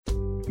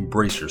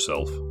brace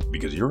yourself,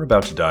 because you're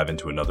about to dive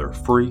into another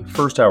free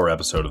first-hour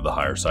episode of the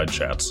Higher Side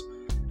Chats,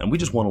 and we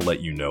just want to let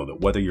you know that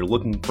whether you're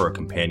looking for a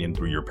companion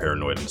through your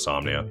paranoid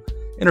insomnia,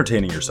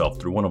 entertaining yourself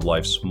through one of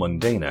life's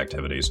mundane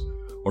activities,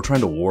 or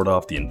trying to ward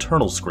off the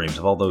internal screams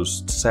of all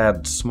those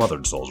sad,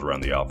 smothered souls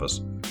around the office,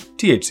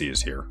 THC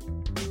is here.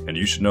 And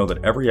you should know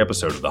that every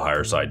episode of the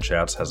Higher Side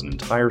Chats has an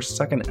entire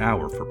second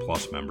hour for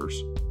Plus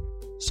members.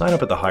 Sign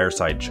up at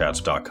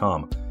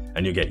thehighersidechats.com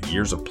and you'll get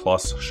years of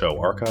Plus show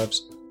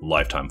archives,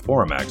 lifetime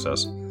forum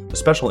access, a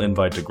special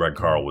invite to Greg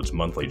Carlwood's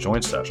monthly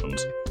joint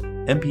sessions,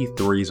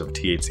 MP3s of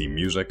THC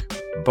music,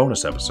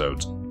 bonus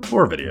episodes,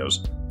 tour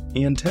videos,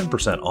 and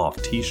 10% off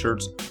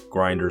t-shirts,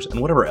 grinders, and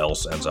whatever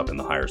else ends up in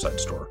the Higher Side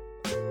store.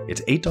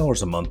 It's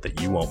 $8 a month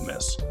that you won't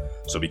miss,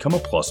 so become a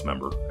Plus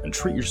member and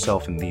treat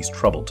yourself in these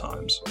troubled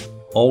times.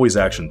 Always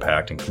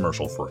action-packed and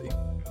commercial-free,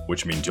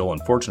 which means you'll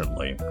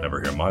unfortunately never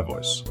hear my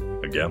voice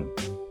again.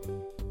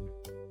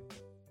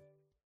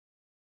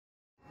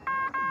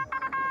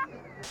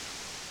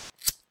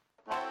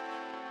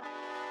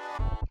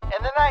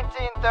 In the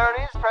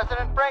 1930s,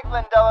 President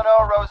Franklin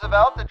Delano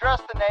Roosevelt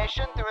addressed the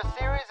nation through a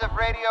series of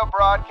radio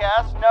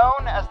broadcasts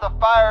known as the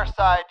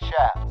Fireside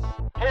Chats.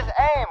 His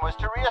aim was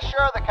to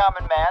reassure the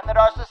common man that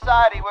our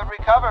society would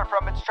recover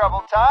from its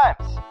troubled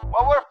times.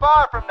 Well, we're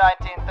far from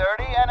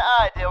 1930, and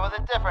I deal with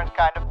a different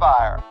kind of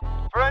fire.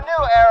 For a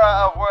new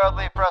era of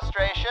worldly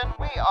frustration,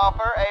 we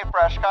offer a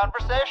fresh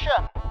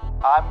conversation.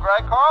 I'm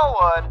Greg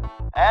Carlwood,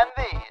 and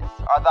these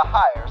are the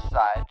Higher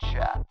Side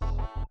Chats.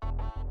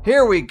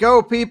 Here we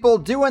go, people,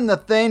 doing the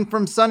thing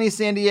from sunny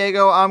San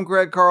Diego. I'm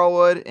Greg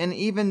Carlwood, and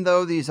even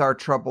though these are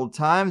troubled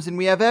times and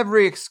we have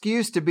every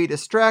excuse to be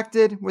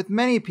distracted, with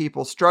many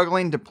people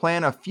struggling to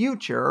plan a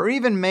future or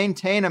even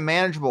maintain a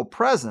manageable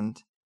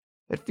present,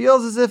 it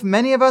feels as if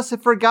many of us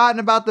have forgotten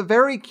about the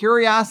very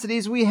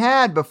curiosities we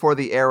had before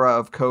the era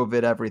of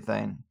COVID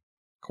everything.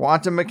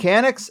 Quantum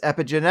mechanics,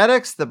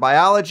 epigenetics, the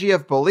biology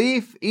of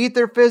belief,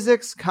 ether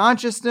physics,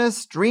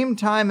 consciousness,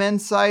 dreamtime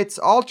insights,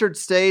 altered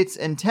states,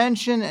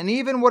 intention, and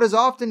even what is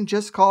often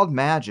just called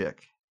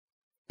magic.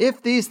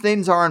 If these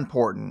things are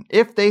important,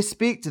 if they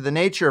speak to the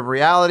nature of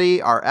reality,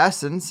 our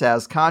essence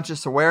as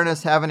conscious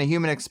awareness having a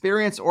human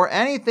experience, or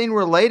anything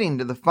relating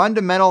to the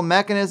fundamental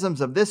mechanisms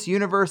of this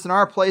universe and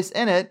our place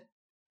in it,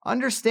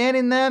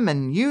 understanding them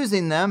and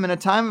using them in a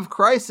time of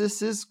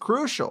crisis is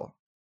crucial.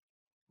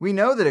 We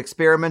know that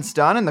experiments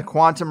done in the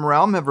quantum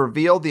realm have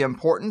revealed the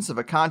importance of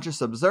a conscious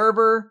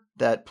observer,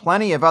 that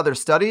plenty of other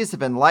studies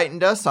have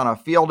enlightened us on a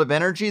field of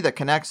energy that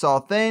connects all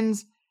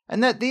things,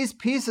 and that these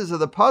pieces of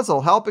the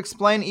puzzle help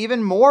explain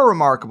even more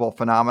remarkable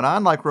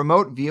phenomenon like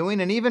remote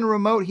viewing and even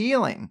remote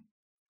healing.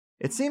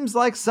 It seems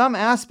like some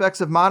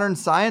aspects of modern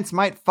science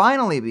might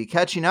finally be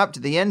catching up to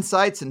the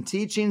insights and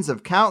teachings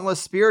of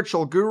countless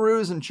spiritual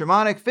gurus and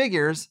shamanic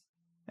figures.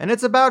 And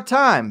it's about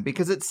time,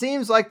 because it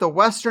seems like the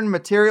Western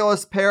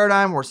materialist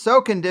paradigm we're so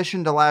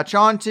conditioned to latch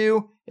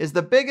onto is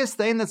the biggest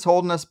thing that's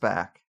holding us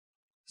back.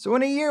 So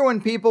in a year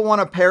when people want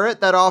to parrot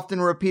that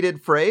often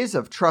repeated phrase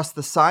of trust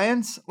the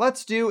science,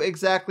 let's do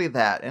exactly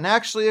that and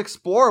actually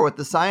explore what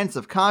the science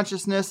of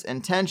consciousness,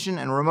 intention,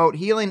 and remote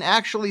healing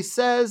actually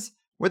says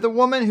with a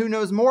woman who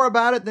knows more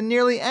about it than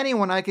nearly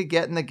anyone I could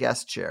get in the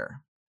guest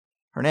chair.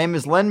 Her name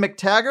is Lynne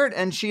McTaggart,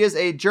 and she is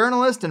a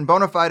journalist and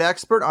bona fide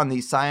expert on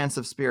the science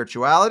of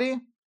spirituality.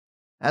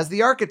 As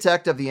the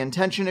architect of the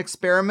Intention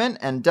Experiment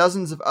and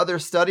dozens of other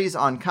studies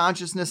on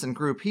consciousness and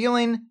group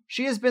healing,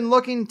 she has been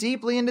looking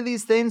deeply into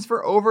these things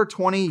for over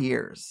 20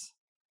 years.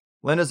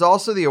 Lynne is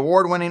also the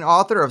award-winning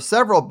author of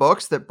several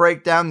books that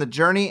break down the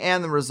journey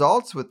and the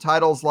results with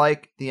titles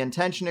like The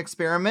Intention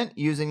Experiment,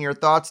 Using Your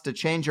Thoughts to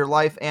Change Your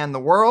Life and the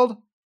World,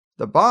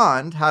 The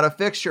Bond, How to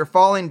Fix Your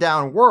Falling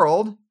Down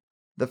World,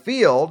 The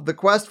Field, The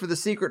Quest for the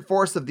Secret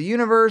Force of the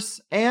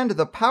Universe, and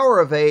The Power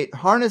of Eight,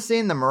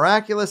 Harnessing the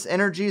Miraculous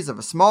Energies of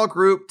a Small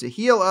Group to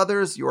Heal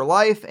Others, Your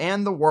Life,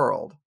 and the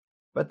World.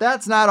 But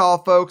that's not all,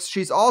 folks.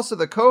 She's also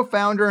the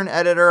co-founder and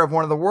editor of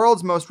one of the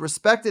world's most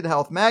respected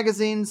health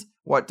magazines,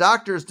 What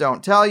Doctors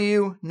Don't Tell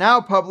You, now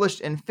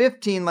published in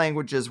 15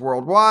 languages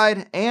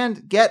worldwide,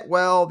 and Get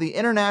Well, the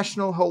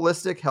International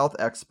Holistic Health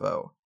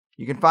Expo.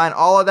 You can find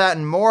all of that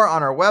and more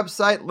on our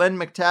website,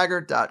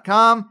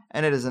 LynneMcTaggart.com,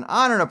 and it is an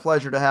honor and a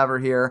pleasure to have her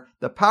here,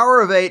 the Power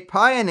of Eight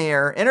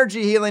pioneer,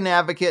 energy healing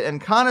advocate, and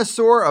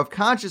connoisseur of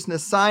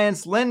consciousness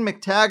science, Lynne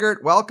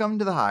McTaggart. Welcome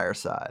to the Higher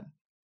Side.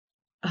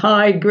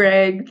 Hi,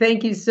 Greg.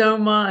 Thank you so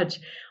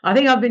much. I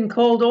think I've been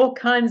called all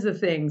kinds of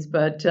things,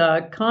 but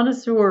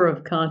connoisseur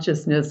of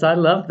consciousness, I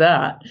love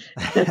that.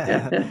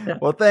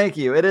 Well, thank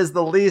you. It is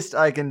the least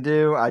I can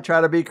do. I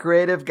try to be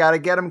creative, got to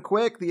get them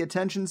quick. The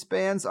attention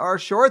spans are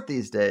short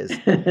these days.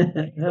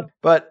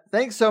 But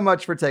thanks so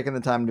much for taking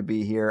the time to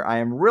be here. I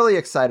am really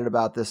excited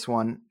about this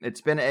one.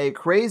 It's been a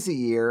crazy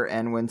year,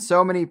 and when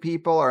so many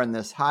people are in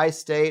this high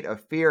state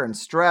of fear and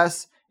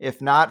stress, if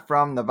not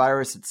from the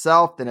virus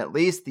itself, then at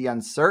least the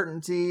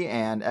uncertainty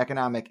and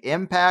economic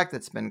impact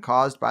that's been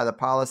caused by the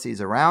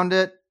policies around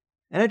it.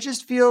 And it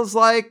just feels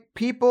like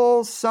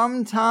people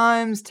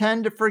sometimes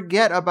tend to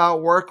forget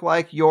about work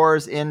like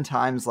yours in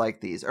times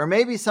like these. Or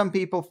maybe some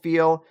people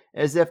feel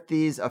as if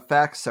these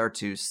effects are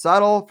too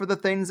subtle for the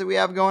things that we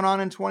have going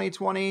on in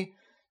 2020.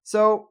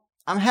 So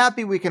I'm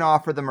happy we can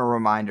offer them a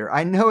reminder.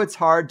 I know it's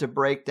hard to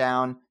break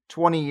down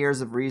 20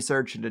 years of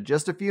research into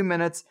just a few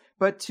minutes,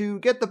 but to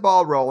get the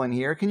ball rolling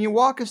here, can you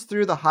walk us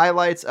through the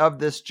highlights of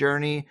this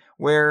journey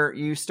where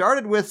you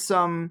started with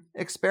some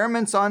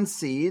experiments on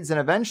seeds and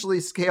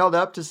eventually scaled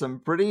up to some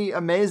pretty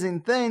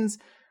amazing things?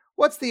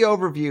 What's the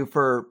overview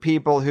for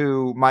people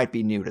who might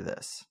be new to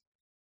this?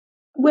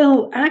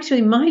 Well,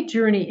 actually, my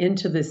journey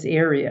into this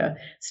area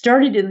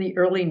started in the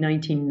early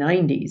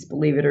 1990s,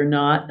 believe it or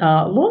not,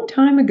 a long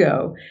time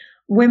ago,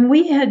 when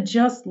we had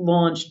just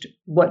launched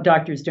What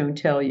Doctors Don't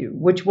Tell You,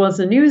 which was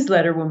a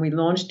newsletter when we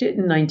launched it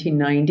in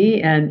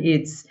 1990, and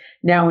it's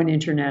now an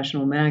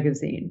international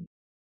magazine.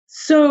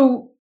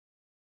 So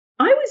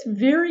I was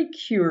very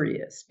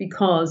curious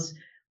because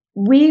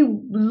we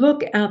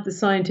look at the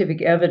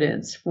scientific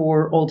evidence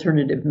for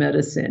alternative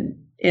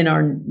medicine in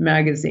our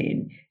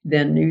magazine,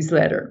 then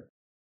newsletter.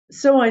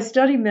 So I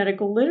studied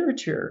medical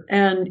literature,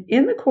 and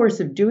in the course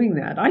of doing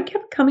that, I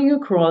kept coming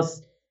across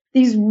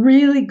these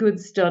really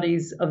good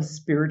studies of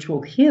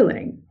spiritual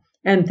healing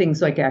and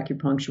things like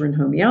acupuncture and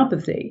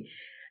homeopathy.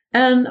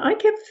 And I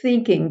kept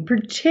thinking,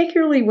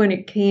 particularly when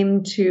it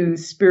came to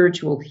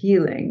spiritual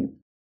healing,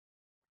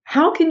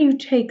 how can you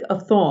take a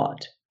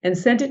thought and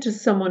send it to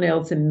someone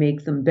else and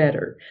make them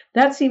better?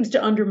 That seems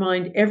to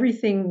undermine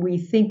everything we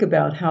think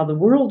about how the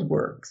world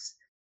works.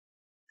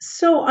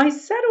 So I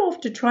set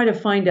off to try to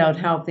find out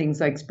how things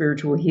like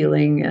spiritual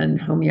healing and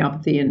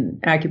homeopathy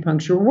and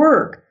acupuncture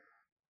work.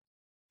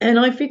 And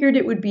I figured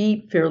it would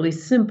be fairly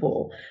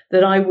simple,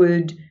 that I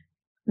would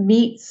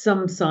meet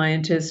some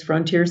scientists,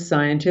 frontier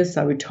scientists.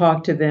 I would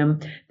talk to them.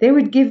 They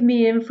would give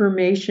me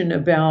information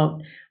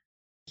about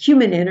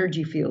human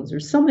energy fields or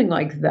something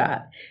like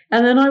that.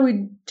 And then I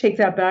would take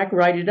that back,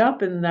 write it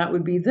up, and that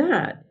would be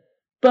that.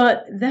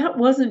 But that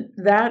wasn't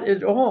that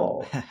at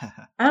all.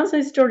 As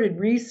I started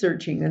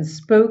researching and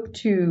spoke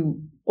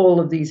to all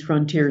of these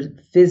frontier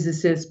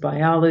physicists,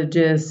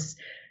 biologists,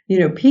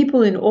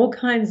 people in all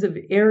kinds of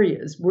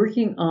areas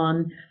working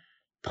on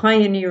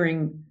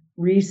pioneering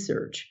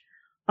research,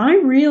 I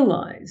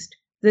realized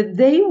that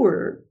they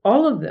were,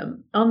 all of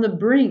them, on the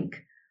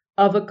brink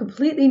of a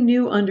completely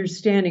new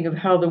understanding of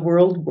how the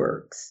world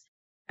works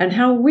and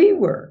how we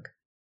work,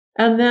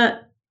 and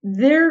that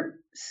their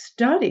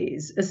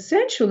studies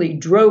essentially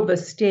drove a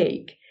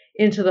stake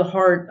into the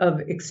heart of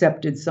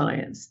accepted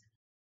science.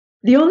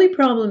 The only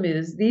problem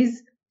is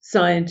these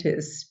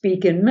scientists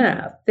speak in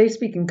math, they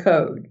speak in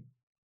code.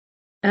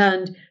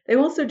 And they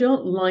also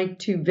don't like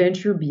to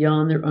venture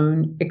beyond their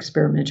own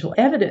experimental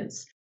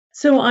evidence.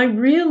 So I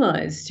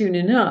realized soon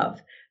enough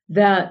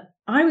that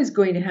I was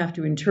going to have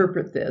to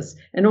interpret this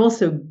and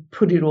also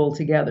put it all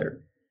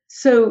together.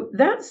 So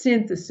that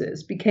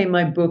synthesis became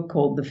my book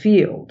called The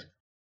Field.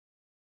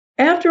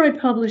 After I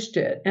published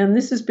it, and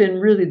this has been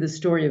really the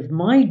story of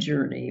my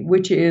journey,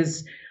 which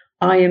is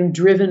I am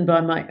driven by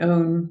my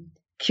own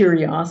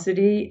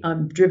curiosity,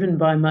 I'm driven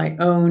by my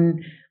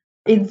own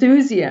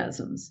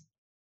enthusiasms.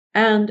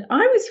 And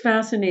I was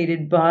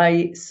fascinated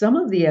by some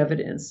of the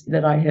evidence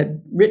that I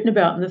had written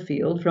about in the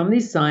field from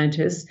these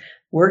scientists,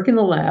 work in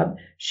the lab,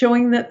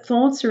 showing that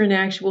thoughts are an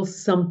actual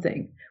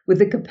something with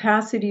the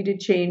capacity to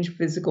change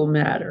physical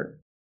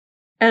matter.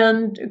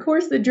 And of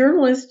course, the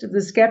journalist,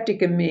 the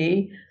skeptic in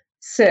me,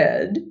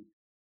 said,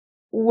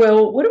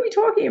 well, what are we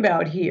talking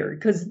about here?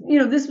 Because,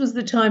 this was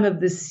the time of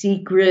The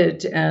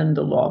Secret and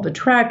the law of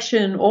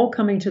attraction all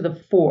coming to the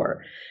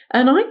fore.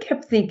 And I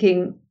kept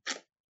thinking,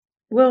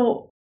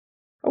 well,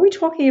 are we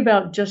talking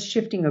about just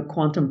shifting a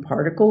quantum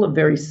particle, a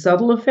very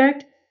subtle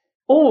effect?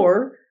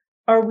 Or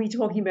are we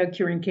talking about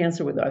curing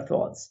cancer with our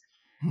thoughts?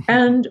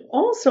 And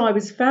also, I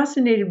was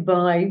fascinated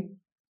by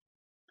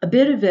a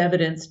bit of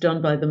evidence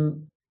done by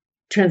the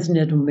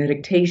Transcendental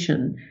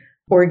Meditation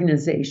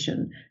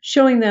Organization,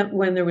 showing that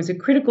when there was a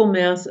critical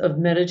mass of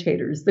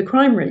meditators, the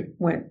crime rate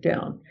went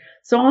down.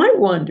 So I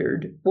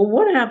wondered, well,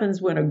 what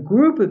happens when a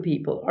group of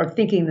people are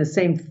thinking the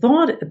same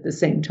thought at the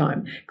same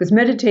time? Because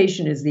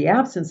meditation is the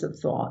absence of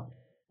thought.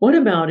 What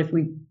about if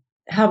we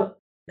have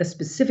a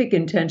specific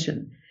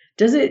intention?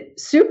 Does it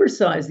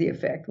supersize the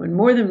effect when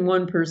more than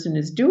one person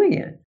is doing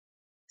it?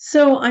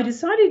 So I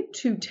decided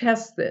to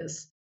test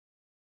this.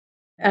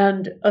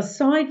 And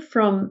aside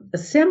from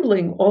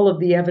assembling all of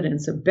the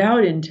evidence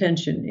about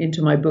intention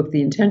into my book,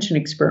 The Intention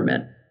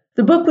Experiment,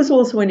 the book was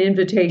also an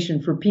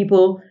invitation for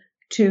people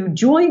to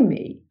join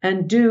me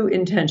and do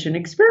intention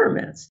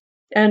experiments.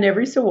 And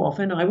every so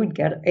often I would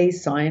get a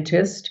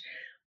scientist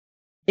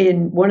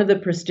in one of the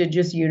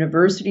prestigious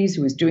universities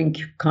who was doing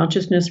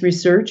consciousness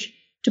research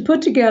to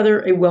put together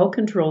a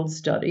well-controlled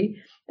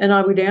study. And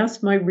I would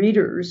ask my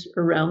readers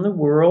around the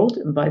world,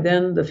 and by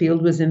then the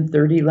field was in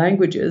 30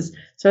 languages,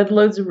 so I had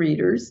loads of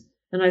readers.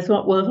 And I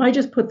thought, well, if I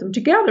just put them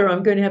together,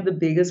 I'm going to have the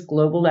biggest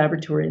global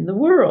laboratory in the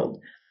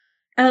world.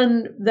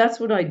 And that's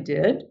what I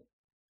did.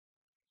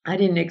 I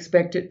didn't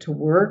expect it to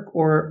work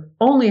or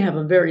only have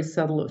a very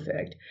subtle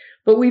effect.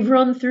 But we've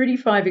run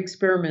 35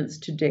 experiments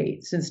to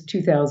date since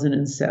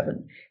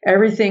 2007.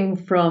 Everything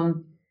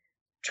from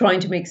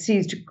trying to make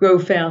seeds to grow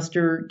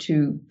faster,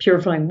 to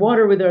purifying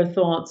water with our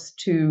thoughts,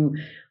 to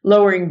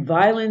lowering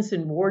violence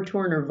in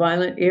war-torn or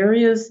violent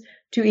areas,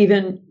 to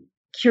even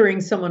curing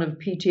someone of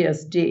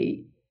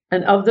PTSD.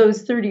 And of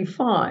those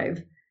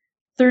 35,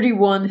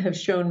 31 have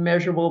shown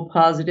measurable,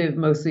 positive,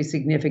 mostly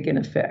significant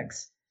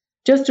effects.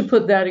 Just to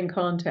put that in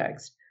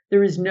context,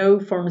 there is no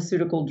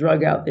pharmaceutical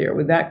drug out there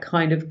with that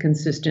kind of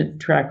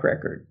consistent track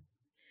record.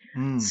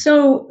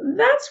 So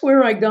that's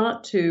where I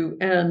got to.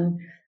 And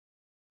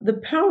the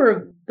power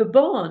of the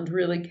bond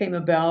really came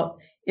about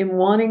in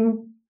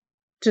wanting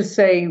to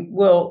say,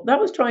 well, that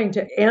was trying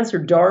to answer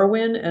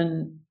Darwin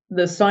and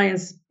the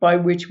science by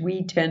which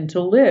we tend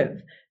to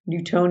live,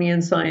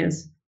 Newtonian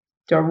science,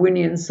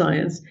 Darwinian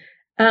science,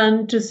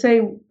 and to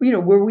say,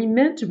 were we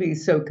meant to be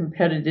so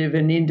competitive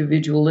and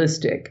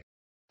individualistic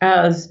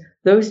as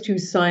those two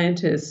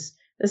scientists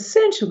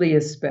essentially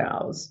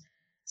espouse?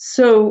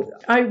 So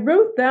I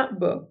wrote that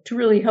book to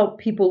really help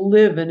people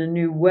live in a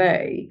new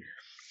way.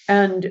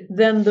 And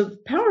then the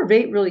Power of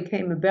Eight really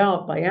came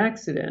about by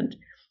accident,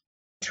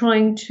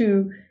 trying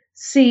to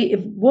see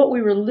if what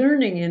we were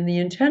learning in the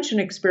intention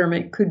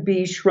experiment could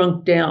be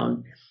shrunk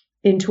down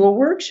into a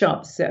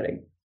workshop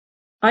setting.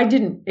 I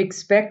didn't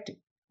expect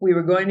we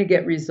were going to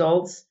get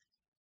results.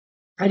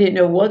 I didn't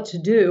know what to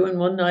do. And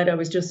one night I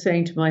was just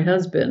saying to my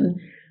husband,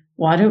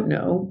 well, I don't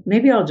know,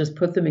 maybe I'll just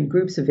put them in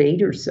groups of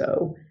 8 or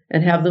so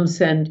and have them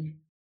send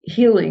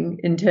healing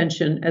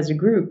intention as a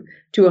group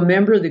to a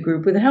member of the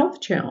group with a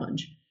health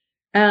challenge.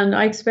 And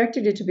I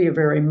expected it to be a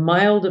very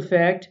mild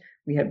effect.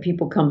 We had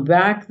people come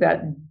back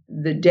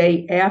the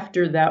day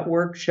after that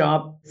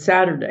workshop,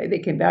 Saturday. They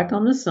came back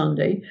on the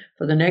Sunday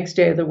for the next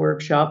day of the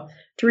workshop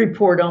to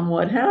report on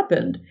what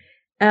happened.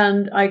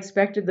 And I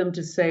expected them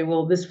to say,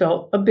 well, this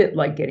felt a bit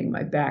like getting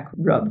my back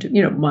rubbed,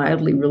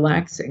 mildly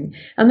relaxing.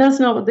 And that's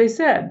not what they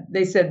said.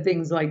 They said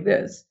things like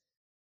this: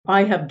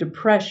 I have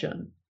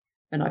depression,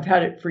 and I've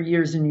had it for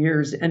years and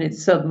years, and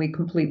it's suddenly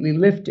completely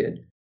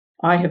lifted.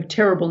 I have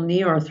terrible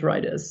knee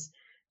arthritis,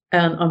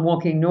 and I'm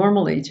walking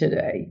normally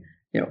today.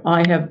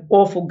 I have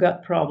awful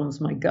gut problems.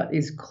 My gut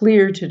is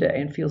clear today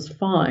and feels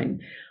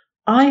fine.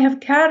 I have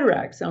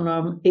cataracts, and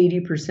I'm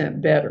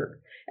 80% better.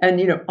 And,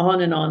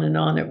 on and on and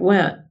on it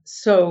went.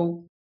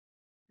 So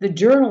the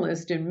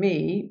journalist in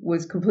me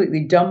was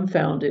completely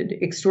dumbfounded,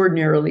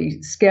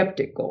 extraordinarily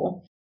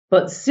skeptical.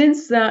 But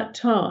since that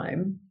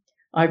time,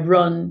 I've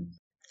run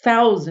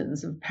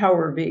thousands of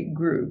Power of Eight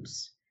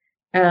groups.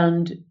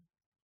 And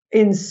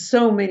in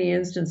so many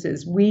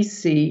instances, we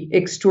see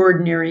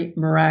extraordinary,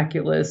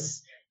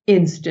 miraculous,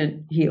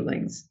 instant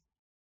healings.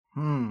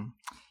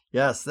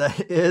 Yes,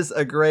 that is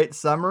a great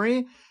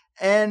summary.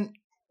 And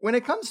when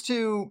it comes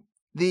to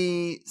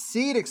the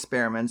seed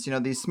experiments,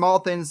 these small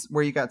things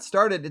where you got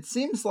started, it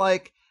seems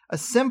like a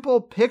simple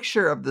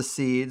picture of the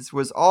seeds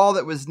was all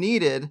that was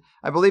needed.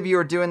 I believe you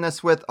were doing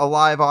this with a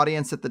live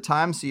audience at the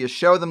time, so you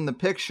show them the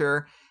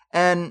picture.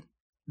 And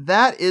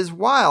that is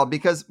wild,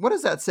 because what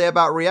does that say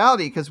about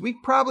reality? Because we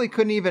probably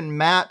couldn't even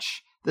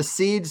match the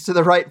seeds to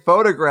the right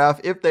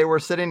photograph if they were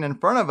sitting in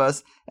front of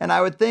us. And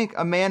I would think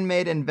a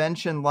man-made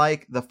invention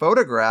like the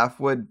photograph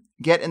would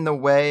get in the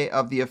way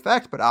of the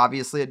effect, but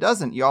obviously it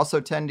doesn't. You also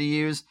tend to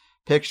use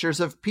pictures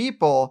of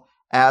people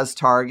as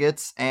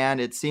targets, and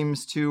it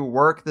seems to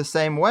work the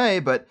same way,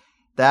 but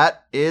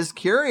that is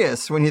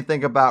curious when you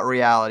think about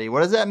reality.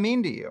 What does that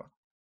mean to you?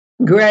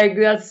 Greg,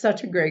 that's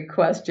such a great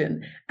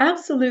question.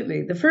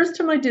 Absolutely. The first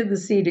time I did the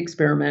seed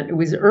experiment, it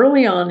was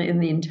early on in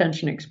the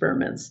intention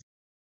experiments,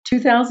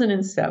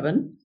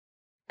 2007,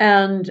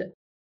 and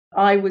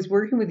I was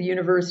working with the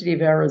University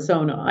of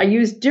Arizona. I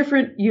used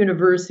different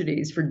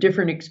universities for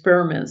different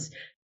experiments,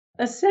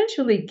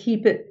 essentially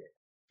keep it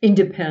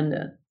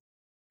independent.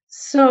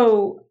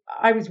 So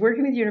I was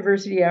working with the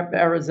University of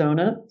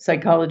Arizona,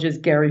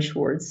 psychologist Gary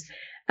Schwartz,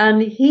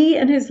 and he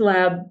and his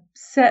lab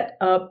set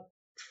up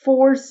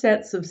 4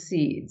 sets of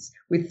seeds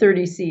with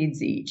 30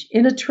 seeds each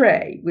in a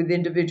tray with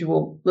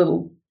individual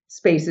little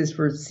spaces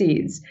for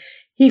seeds.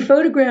 He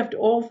photographed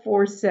all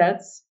 4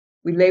 sets.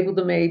 We labeled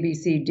them A, B,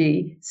 C,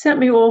 D, sent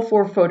me all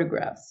 4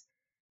 photographs.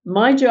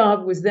 My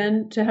job was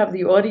then to have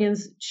the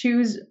audience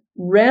choose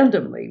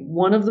randomly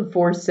one of the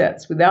 4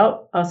 sets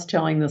without us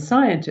telling the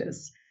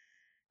scientists.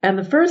 And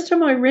the first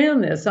time I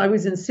ran this, I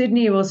was in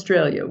Sydney,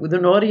 Australia, with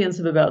an audience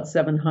of about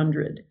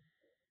 700.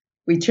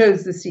 We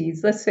chose the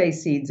seeds, let's say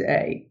seeds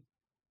A.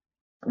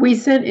 We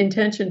sent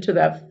intention to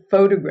that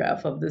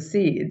photograph of the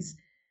seeds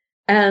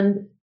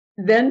and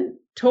then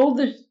told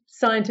the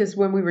scientists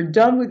when we were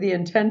done with the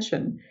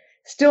intention,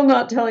 still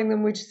not telling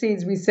them which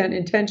seeds we sent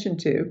intention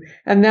to.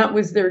 And that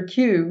was their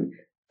cue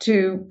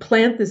to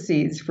plant the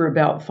seeds for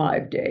about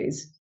 5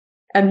 days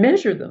and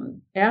measure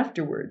them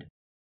afterward.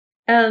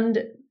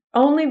 And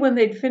only when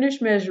they'd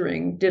finished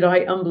measuring did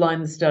I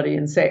unblind the study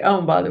and say, oh,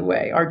 and by the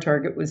way, our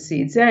target was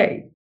seeds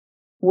A.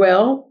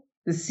 Well,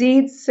 The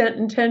seeds set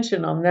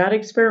intention on that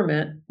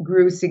experiment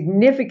grew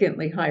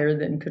significantly higher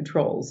than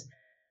controls.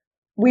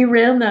 We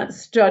ran that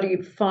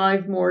study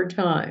 5 more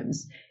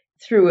times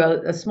through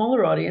a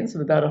smaller audience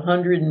of about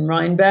 100 in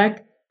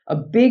Rhinebeck, a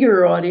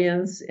bigger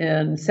audience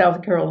in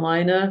South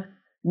Carolina,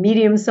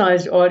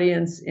 medium-sized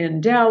audience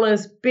in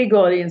Dallas, big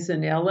audience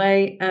in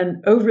LA,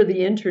 and over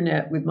the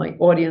internet with my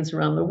audience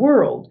around the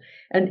world.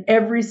 And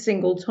every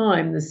single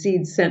time, the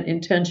seeds sent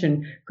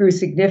intention grew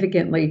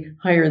significantly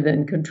higher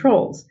than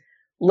controls.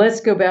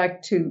 Let's go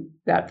back to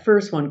that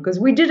first one, because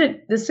we did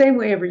it the same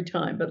way every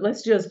time, but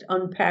let's just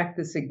unpack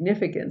the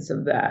significance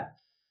of that.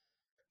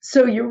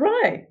 So you're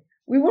right.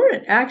 We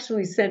weren't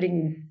actually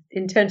sending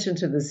intention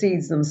to the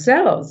seeds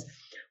themselves.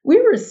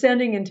 We were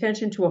sending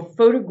intention to a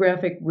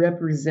photographic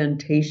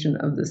representation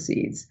of the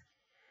seeds.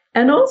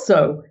 And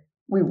also,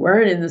 we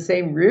weren't in the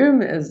same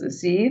room as the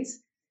seeds.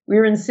 We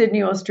were in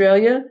Sydney,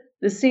 Australia.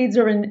 The seeds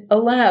are in a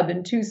lab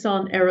in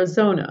Tucson,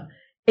 Arizona,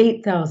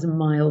 8,000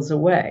 miles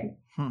away.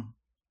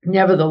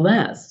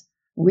 Nevertheless,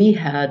 we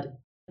had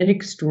an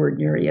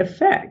extraordinary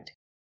effect.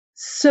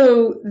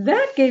 So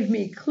that gave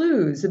me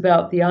clues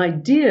about the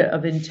idea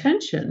of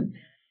intention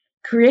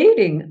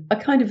creating a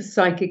kind of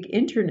psychic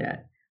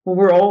internet where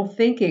we're all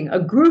thinking, a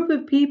group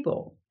of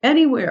people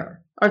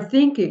anywhere are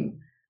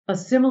thinking a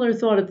similar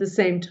thought at the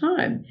same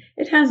time.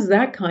 It has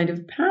that kind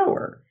of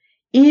power,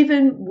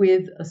 even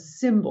with a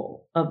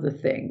symbol of the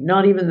thing,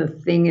 not even the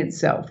thing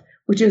itself,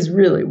 which is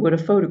really what a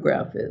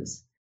photograph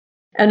is.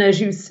 And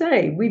as you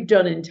say, we've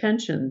done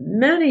intention,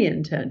 many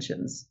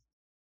intentions.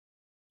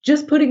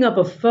 Just putting up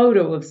a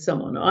photo of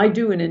someone, I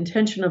do an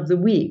intention of the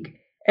week.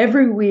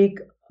 Every week,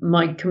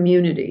 my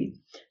community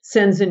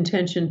sends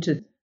intention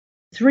to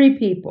 3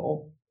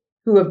 people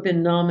who have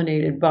been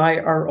nominated by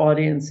our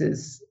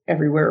audiences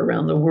everywhere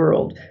around the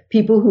world,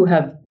 people who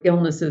have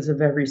illnesses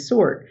of every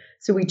sort.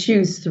 So we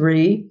choose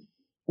 3,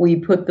 we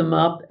put them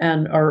up,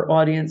 and our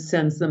audience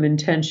sends them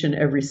intention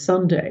every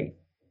Sunday.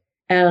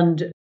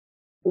 And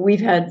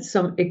we've had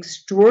some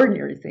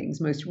extraordinary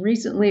things. Most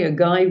recently, a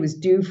guy was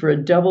due for a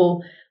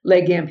double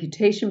leg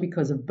amputation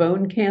because of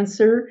bone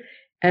cancer.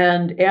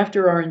 And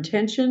after our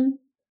intention,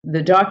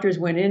 the doctors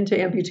went in to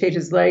amputate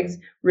his legs,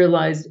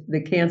 realized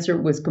the cancer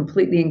was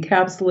completely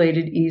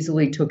encapsulated,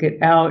 easily took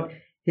it out.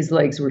 His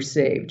legs were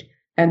saved.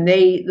 And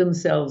they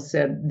themselves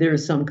said,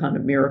 there's some kind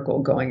of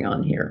miracle going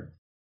on here.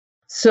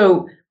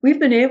 So we've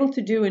been able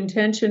to do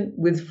intention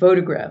with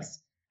photographs.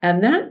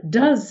 And that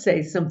does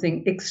say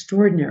something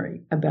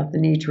extraordinary about the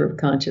nature of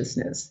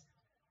consciousness.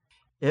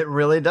 It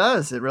really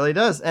does. It really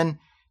does. And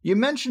you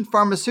mentioned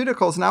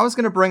pharmaceuticals, and I was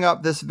going to bring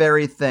up this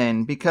very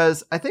thing,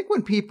 because I think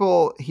when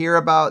people hear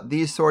about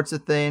these sorts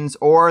of things,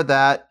 or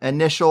that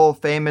initial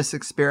famous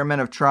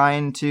experiment of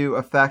trying to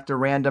affect a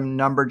random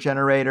number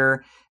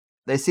generator,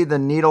 they see the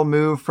needle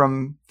move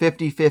from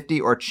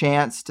 50-50 or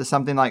chance to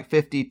something like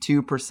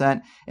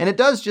 52%. And it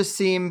does just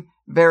seem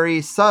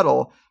very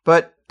subtle.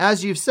 But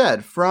as you've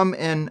said, from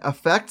an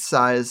effect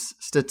size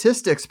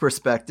statistics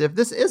perspective,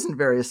 this isn't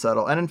very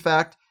subtle. And in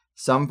fact,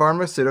 some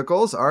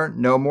pharmaceuticals are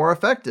no more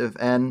effective,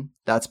 and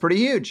that's pretty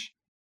huge.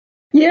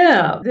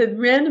 Yeah, the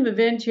random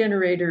event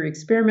generator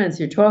experiments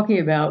you're talking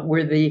about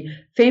were the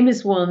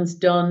famous ones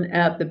done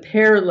at the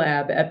Pear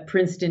Lab at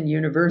Princeton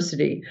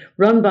University,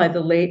 run by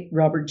the late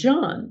Robert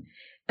John.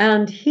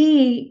 And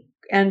he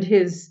and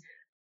his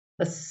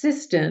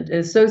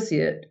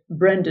associate,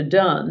 Brenda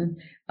Dunn,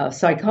 a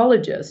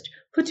psychologist,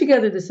 put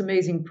together this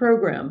amazing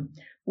program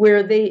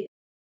where they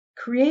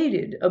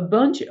created a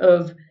bunch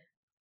of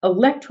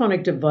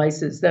electronic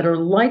devices that are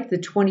like the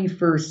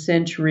 21st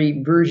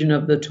century version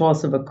of the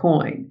toss of a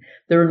coin.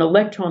 They're an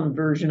electron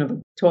version of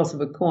a toss of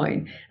a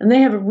coin. And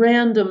they have a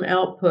random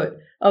output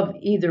of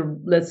either,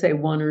 let's say,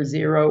 1 or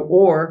 0,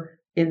 or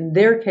in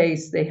their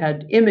case, they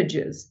had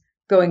images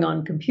going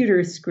on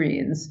computer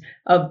screens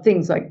of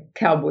things like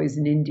cowboys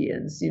and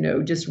Indians,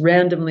 just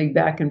randomly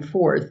back and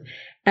forth.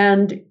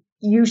 And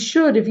you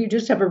should, if you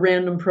just have a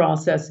random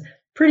process,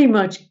 pretty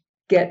much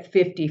get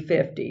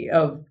 50-50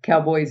 of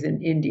cowboys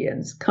and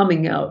Indians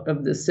coming out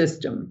of the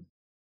system.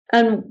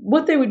 And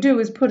what they would do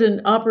is put an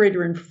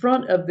operator in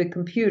front of the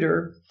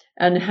computer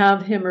and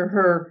have him or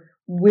her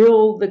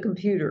will the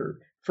computer,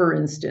 for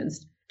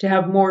instance, to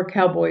have more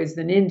cowboys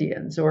than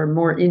Indians or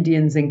more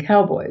Indians than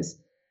cowboys.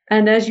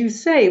 And as you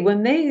say,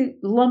 when they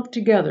lumped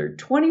together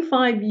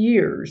 25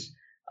 years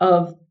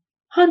of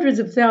hundreds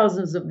of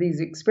thousands of these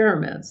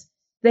experiments,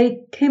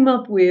 they came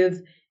up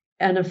with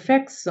an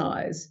effect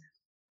size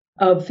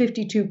of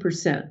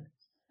 52%.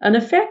 An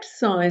effect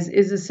size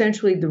is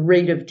essentially the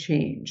rate of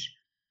change.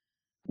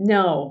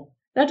 Now,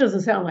 that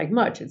doesn't sound like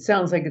much. It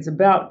sounds like it's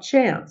about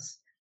chance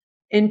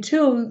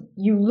until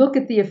you look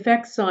at the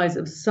effect size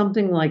of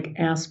something like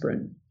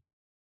aspirin.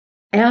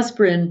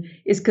 Aspirin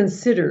is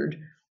considered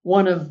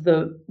one of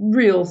the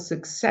real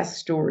success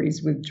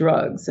stories with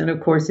drugs. And of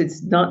course,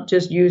 it's not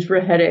just used for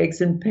headaches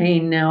and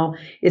pain now.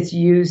 It's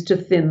used to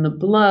thin the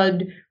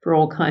blood for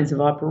all kinds of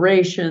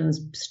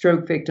operations,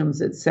 stroke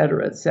victims, et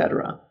cetera, et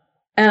cetera.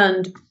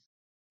 And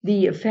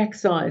the effect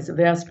size of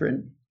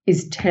aspirin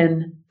is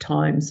 10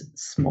 times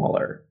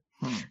smaller.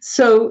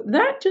 So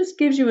that just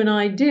gives you an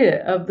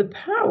idea of the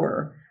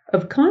power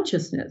of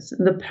consciousness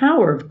and the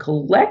power of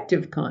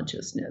collective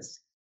consciousness.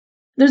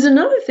 There's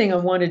another thing I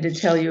wanted to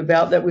tell you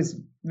about that was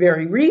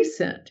very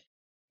recent,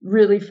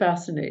 really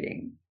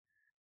fascinating.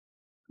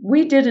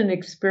 We did an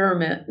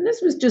experiment, and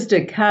this was just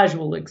a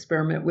casual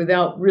experiment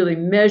without really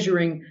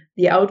measuring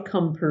the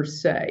outcome per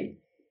se,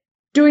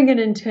 doing an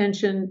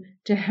intention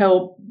to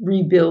help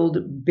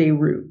rebuild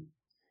Beirut.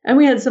 And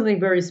we had something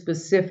very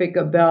specific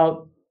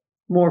about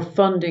more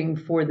funding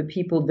for the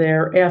people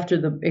there after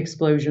the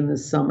explosion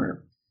this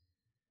summer.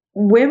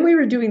 When we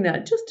were doing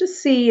that, just to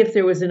see if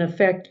there was an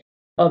effect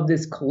of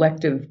this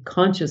collective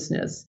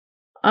consciousness,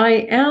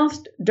 I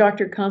asked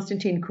Dr.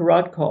 Konstantin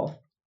Korotkov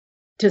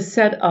to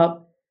set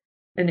up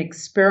an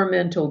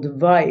experimental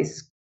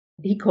device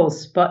he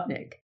calls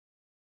Sputnik,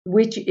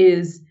 which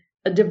is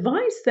a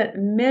device that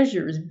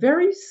measures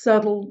very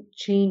subtle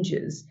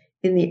changes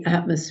in the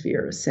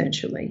atmosphere,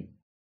 essentially.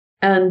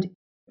 And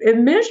it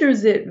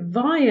measures it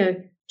via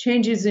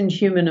changes in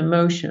human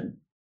emotion.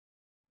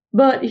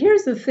 But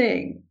here's the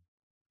thing.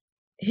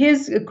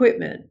 His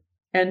equipment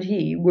and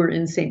he were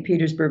in St.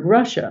 Petersburg,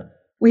 Russia.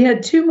 We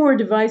had two more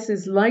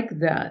devices like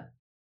that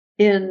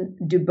in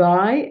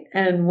Dubai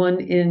and one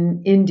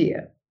in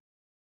India.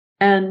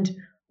 And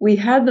we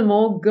had them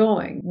all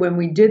going when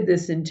we did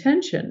this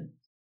intention.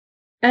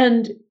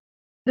 And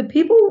the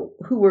people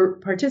who were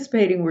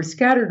participating were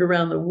scattered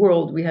around the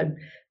world. We had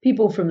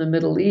people from the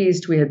Middle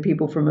East, we had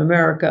people from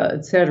America,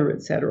 et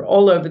cetera,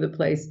 all over the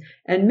place,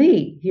 and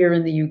me here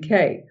in the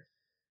UK.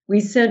 We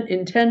sent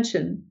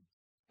intention,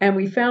 and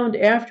we found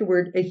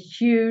afterward a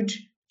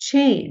huge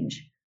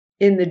change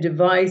in the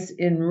device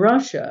in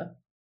Russia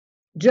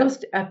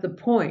just at the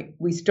point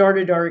we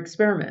started our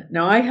experiment.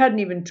 Now, I hadn't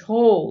even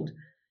told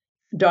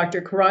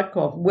Dr.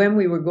 Korotkov when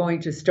we were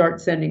going to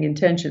start sending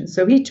intention.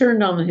 So he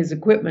turned on his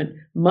equipment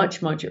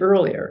much, much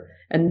earlier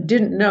and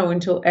didn't know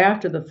until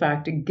after the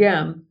fact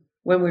again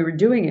when we were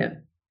doing it.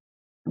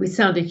 We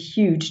found a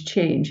huge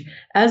change,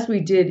 as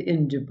we did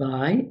in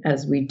Dubai,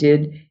 as we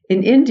did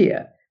in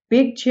India.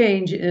 Big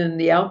change in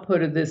the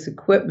output of this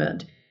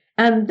equipment.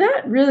 And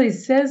that really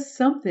says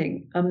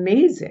something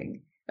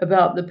amazing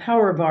about the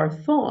power of our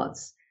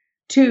thoughts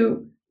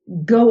to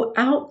go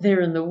out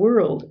there in the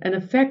world and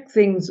affect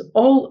things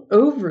all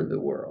over the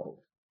world.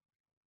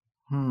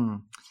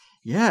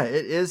 Yeah,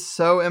 it is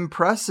so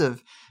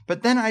impressive.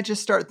 But then I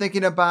just start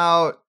thinking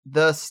about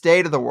the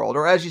state of the world,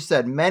 or as you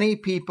said, many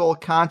people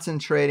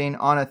concentrating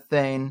on a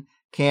thing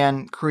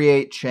can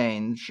create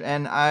change.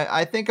 And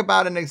I think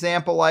about an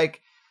example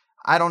like,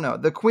 I don't know,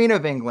 the Queen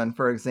of England,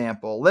 for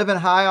example, living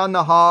high on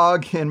the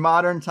hog in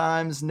modern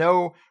times,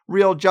 no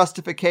real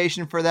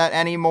justification for that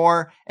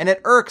anymore. And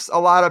it irks a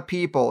lot of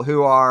people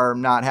who are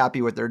not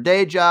happy with their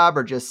day job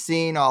or just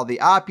seeing all the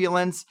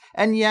opulence.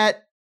 And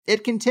yet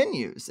it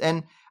continues.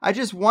 And I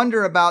just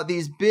wonder about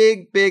these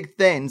big, big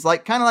things,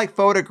 like kind of like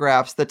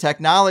photographs. The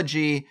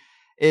technology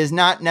is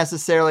not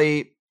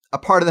necessarily a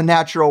part of the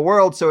natural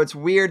world. So it's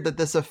weird that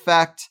this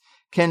effect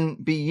can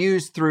be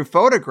used through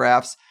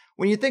photographs.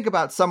 When you think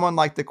about someone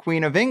like the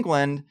Queen of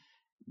England,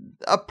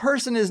 a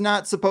person is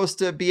not supposed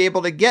to be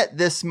able to get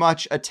this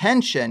much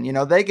attention. You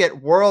know, they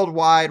get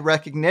worldwide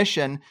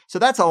recognition. So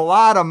that's a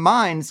lot of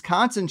minds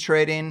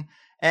concentrating,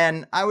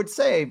 and I would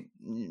say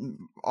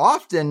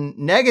often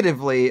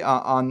negatively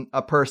on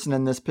a person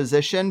in this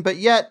position. But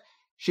yet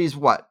she's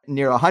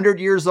near 100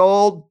 years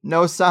old,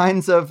 no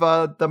signs of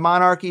the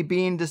monarchy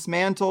being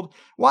dismantled.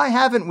 Why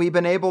haven't we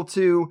been able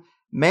to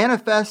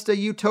manifest a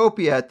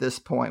utopia at this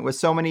point with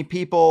so many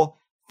people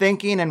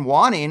thinking and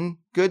wanting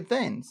good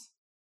things?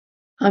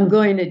 I'm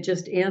going to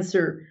just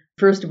answer,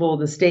 first of all,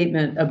 the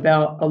statement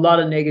about a lot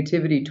of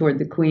negativity toward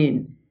the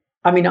Queen.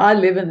 I mean, I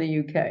live in the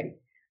UK.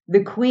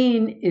 The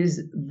Queen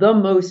is the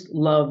most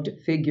loved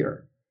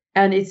figure.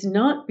 And it's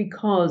not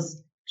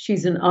because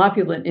she's an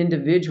opulent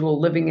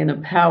individual living in a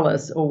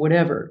palace or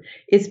whatever.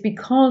 It's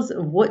because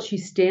of what she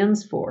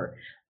stands for.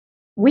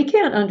 We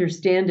can't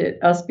understand it,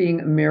 us being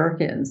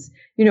Americans.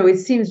 You know, it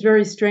seems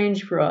very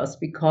strange for us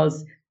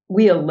because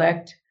we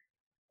elect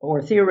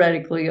or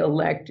theoretically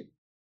elect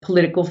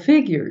political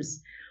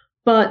figures.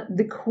 But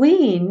the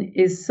Queen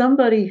is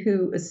somebody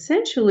who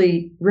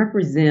essentially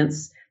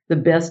represents the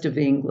best of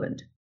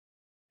England.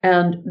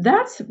 And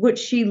that's what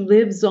she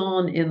lives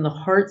on in the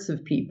hearts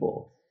of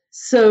people.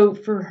 So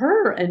for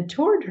her and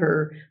toward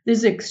her,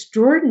 there's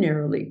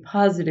extraordinarily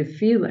positive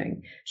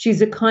feeling.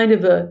 She's a kind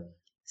of a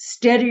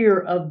steadier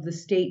of the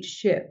state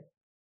ship.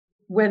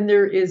 When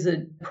there is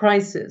a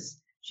crisis,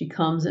 she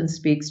comes and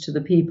speaks to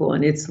the people,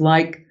 and it's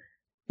like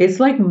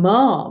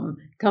mom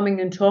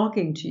coming and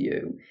talking to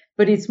you.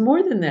 But it's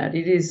more than that.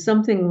 It is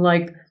something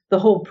like the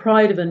whole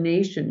pride of a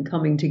nation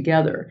coming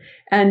together.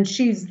 And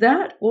she's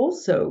that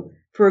also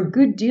for a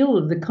good deal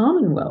of the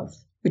Commonwealth,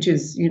 which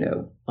is,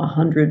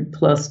 100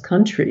 plus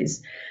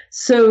countries.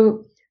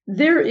 So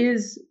there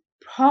is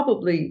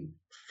probably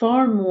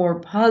far more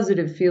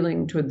positive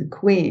feeling toward the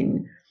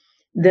Queen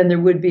than there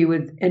would be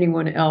with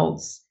anyone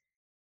else.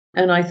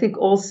 And I think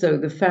also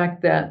the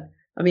fact that,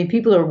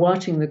 people are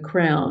watching The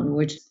Crown,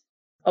 which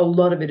a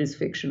lot of it is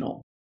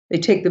fictional. They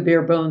take the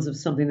bare bones of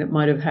something that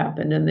might have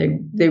happened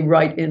and they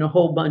write in a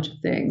whole bunch of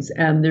things.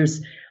 And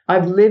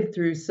I've lived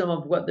through some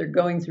of what they're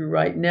going through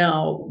right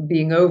now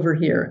being over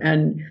here,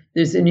 and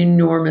there's an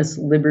enormous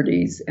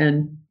liberties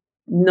and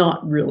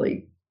not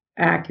really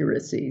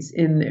accuracies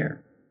in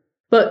there.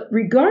 But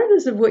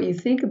regardless of what you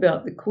think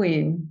about the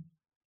Queen,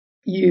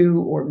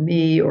 you or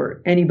me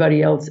or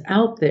anybody else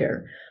out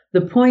there,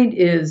 the point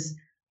is,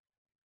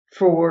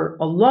 for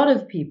a lot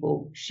of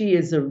people, she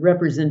is a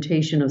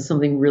representation of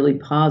something really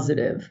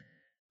positive,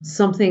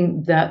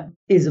 something that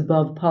is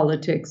above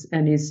politics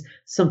and is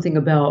something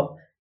about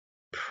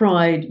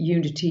pride,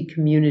 unity,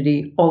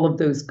 community, all of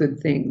those good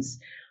things.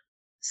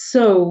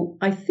 So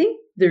I think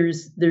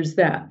there's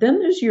that. Then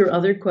there's your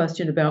other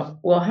question about,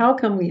 well, how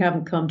come we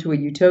haven't come to a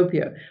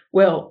utopia?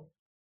 Well,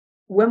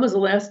 when was the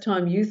last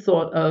time you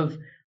thought of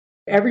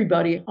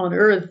everybody on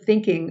earth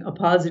thinking a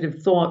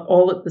positive thought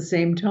all at the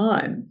same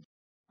time?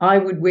 I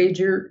would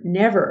wager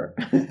never.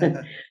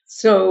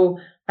 So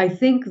I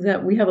think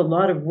that we have a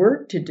lot of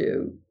work to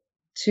do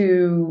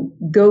to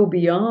go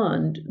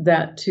beyond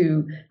that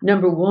to,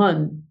 number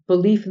one,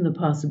 belief in the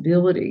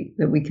possibility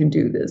that we can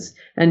do this,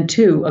 and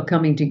two, a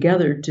coming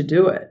together to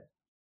do it.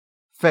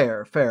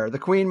 Fair. The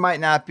Queen might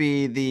not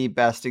be the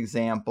best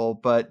example,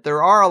 but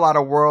there are a lot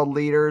of world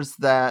leaders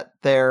that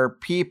their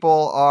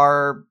people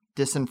are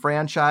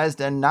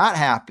disenfranchised and not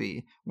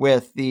happy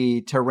with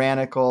the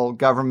tyrannical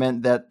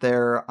government that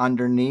they're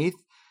underneath.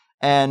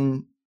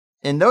 And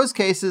in those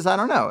cases, I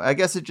don't know. I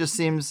guess it just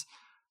seems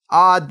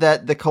odd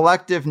that the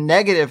collective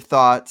negative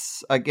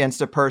thoughts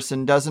against a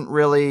person doesn't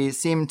really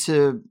seem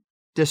to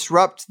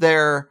disrupt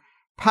their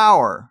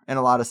power in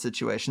a lot of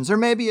situations, or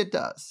maybe it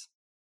does.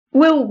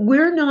 Well,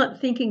 we're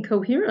not thinking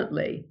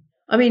coherently.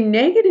 I mean,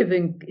 negative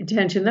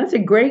intention, that's a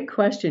great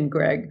question,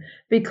 Greg,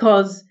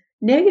 because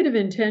negative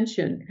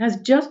intention has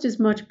just as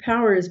much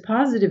power as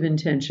positive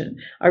intention.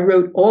 I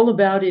wrote all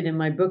about it in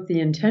my book,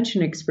 The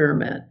Intention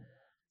Experiment.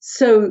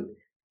 So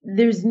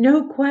there's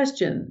no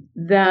question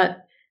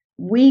that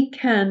we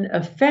can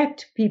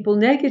affect people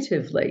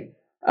negatively.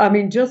 I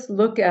mean, just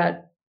look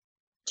at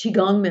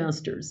Qigong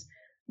masters.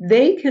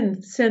 They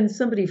can send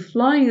somebody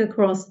flying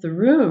across the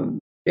room,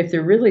 if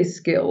they're really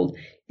skilled,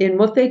 in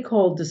what they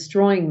call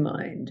destroying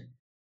mind.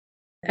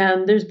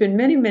 And there's been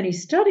many, many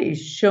studies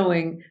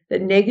showing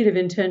that negative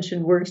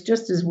intention works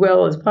just as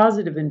well as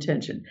positive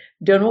intention.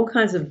 Done all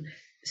kinds of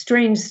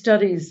strange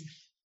studies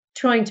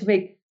trying to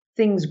make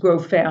things grow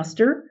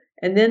faster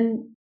and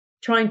then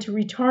trying to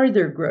retard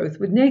their growth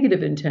with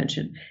negative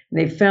intention. And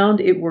they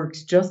found it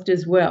works just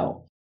as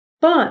well.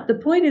 But the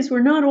point is,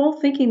 we're not all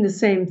thinking the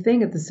same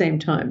thing at the same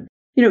time.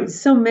 You know,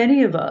 so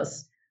many of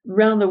us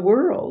around the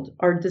world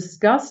are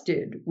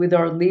disgusted with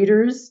our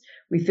leaders.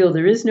 We feel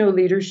there is no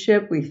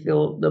leadership. We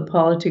feel the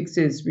politics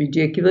is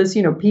ridiculous.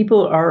 You know,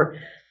 people are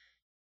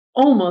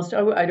almost,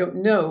 I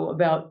don't know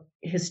about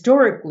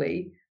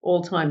historically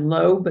all-time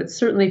low, but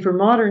certainly for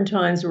modern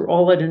times, we're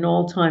all at an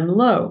all-time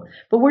low.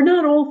 But we're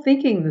not all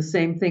thinking the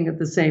same thing at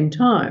the same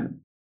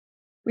time.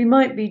 We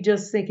might be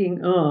just thinking,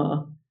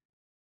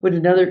 what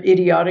another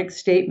idiotic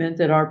statement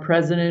that our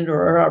president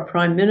or our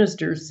prime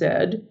minister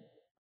said,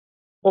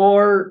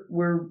 or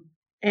we're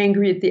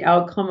angry at the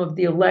outcome of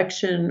the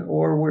election,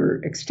 or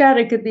we're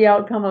ecstatic at the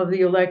outcome of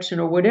the election,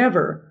 or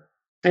whatever,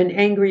 and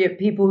angry at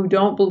people who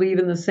don't believe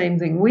in the same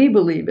thing we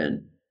believe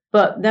in.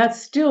 But that's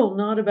still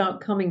not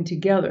about coming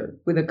together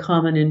with a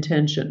common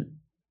intention.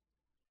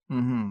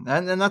 Mm-hmm.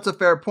 And that's a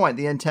fair point.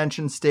 The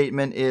intention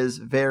statement is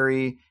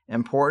very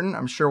important.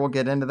 I'm sure we'll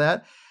get into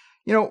that.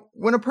 You know,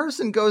 when a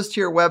person goes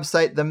to your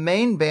website, the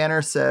main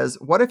banner says,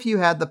 "What if you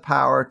had the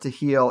power to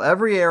heal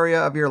every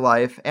area of your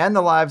life and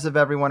the lives of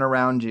everyone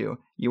around you?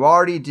 You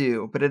already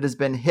do, but it has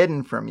been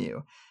hidden from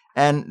you."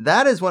 And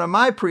that is one of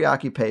my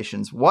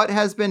preoccupations. What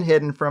has been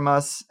hidden from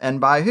us,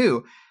 and by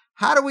who?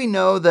 How do we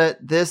know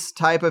that this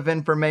type of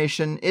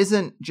information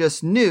isn't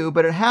just new,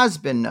 but it has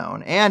been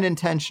known and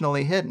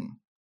intentionally hidden?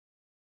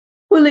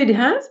 Well, it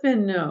has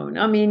been known.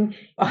 I mean,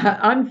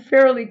 I'm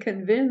fairly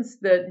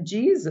convinced that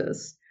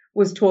Jesus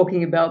was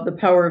talking about the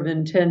power of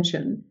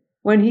intention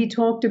when he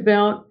talked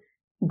about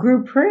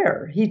group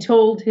prayer. He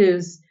told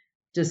his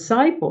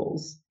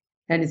disciples,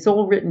 and it's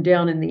all written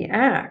down in the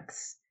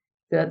Acts,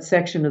 that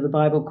section of the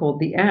Bible called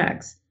the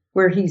Acts,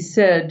 where he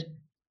said,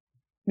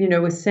 you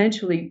know,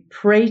 essentially,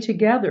 pray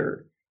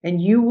together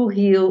and you will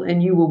heal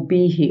and you will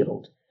be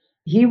healed.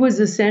 He was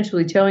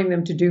essentially telling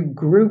them to do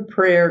group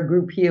prayer,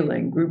 group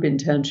healing, group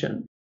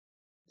intention.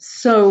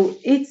 So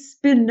it's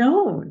been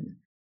known.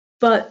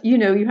 But, you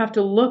know, you have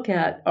to look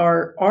at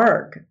our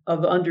arc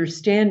of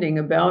understanding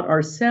about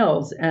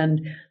ourselves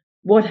and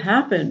what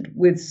happened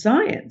with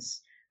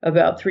science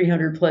about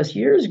 300 plus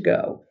years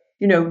ago.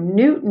 You know,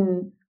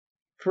 Newton,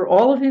 for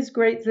all of his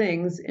great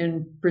things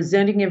in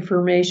presenting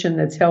information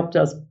that's helped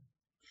us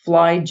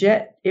fly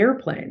jet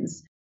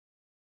airplanes,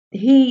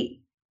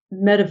 he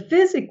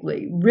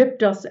metaphysically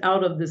ripped us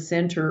out of the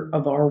center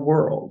of our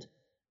world.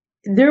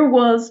 There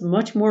was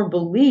much more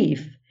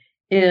belief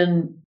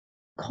in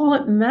call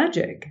it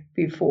magic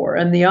before.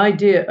 And the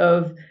idea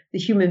of the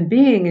human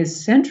being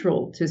is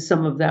central to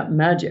some of that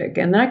magic.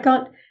 And that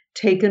got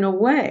taken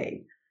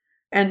away.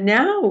 And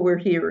now we're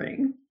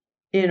hearing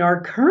in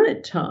our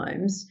current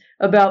times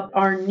about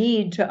our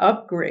need to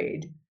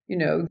upgrade.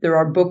 There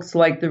are books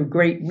like The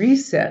Great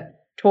Reset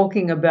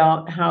talking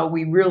about how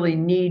we really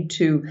need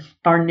to,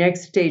 our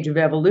next stage of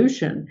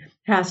evolution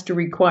has to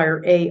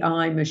require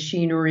AI,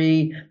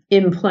 machinery,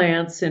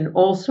 implants, and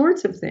all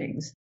sorts of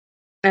things.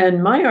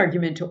 And my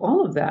argument to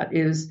all of that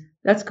is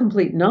that's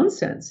complete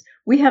nonsense.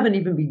 We haven't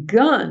even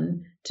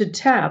begun to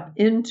tap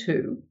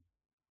into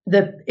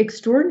the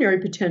extraordinary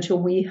potential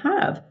we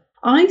have.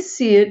 I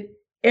see it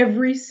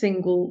every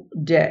single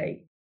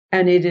day,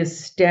 and it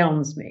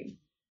astounds me.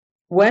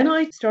 When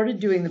I started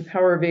doing the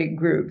Power of 8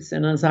 groups,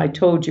 and as I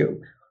told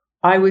you,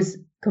 I was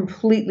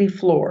completely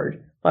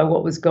floored by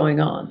what was going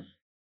on.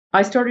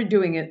 I started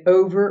doing it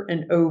over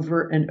and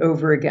over and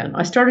over again.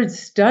 I started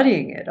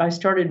studying it. I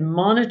started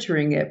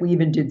monitoring it. We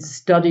even did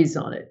studies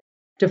on it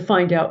to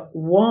find out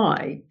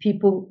why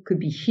people could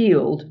be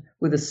healed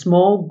with a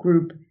small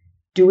group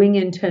doing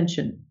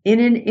intention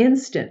in an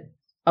instant.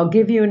 I'll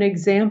give you an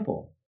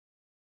example.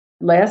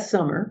 Last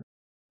summer,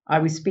 I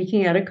was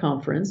speaking at a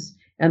conference,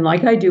 and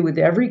like I do with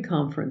every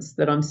conference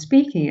that I'm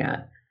speaking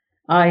at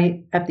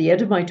the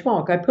end of my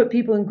talk, I put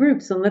people in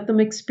groups and let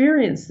them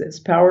experience this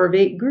Power of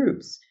 8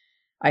 groups.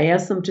 I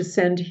ask them to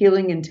send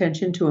healing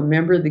intention to a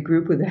member of the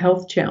group with a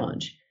health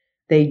challenge.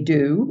 They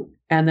do,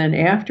 and then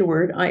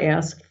afterward, I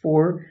ask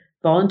for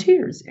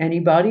volunteers.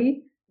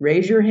 Anybody,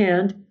 raise your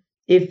hand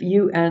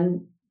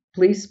and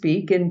please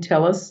speak and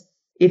tell us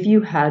if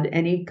you had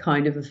any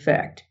kind of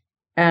effect.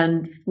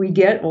 And we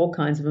get all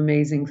kinds of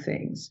amazing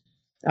things.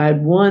 I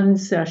had one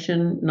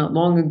session not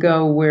long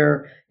ago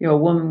where, a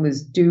woman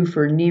was due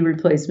for knee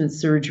replacement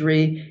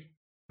surgery.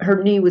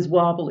 Her knee was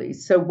wobbly,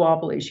 so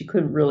wobbly she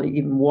couldn't really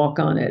even walk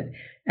on it.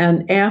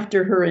 And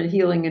after her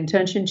healing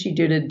intention, she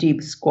did a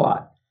deep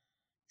squat.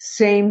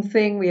 Same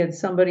thing, we had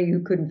somebody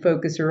who couldn't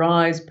focus her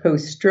eyes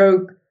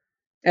post-stroke,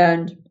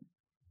 and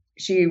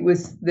she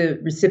was the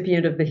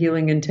recipient of the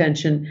healing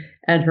intention,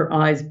 and her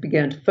eyes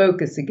began to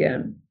focus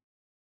again.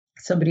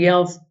 Somebody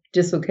else,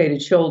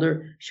 dislocated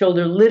shoulder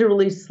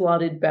literally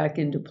slotted back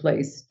into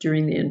place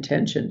during the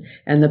intention,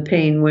 and the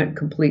pain went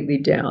completely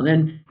down,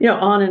 and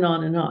on and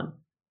on and on.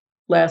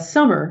 Last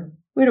summer,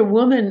 we had a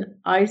woman,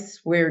 I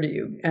swear to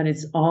you, and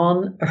it's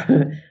on,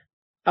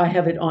 I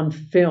have it on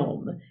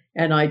film,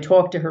 and I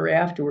talked to her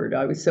afterward.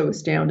 I was so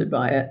astounded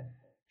by it.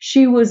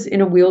 She was in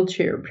a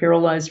wheelchair,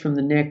 paralyzed from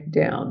the neck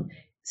down,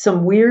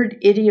 some weird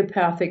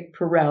idiopathic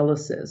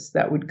paralysis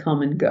that would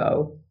come and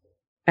go.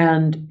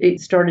 And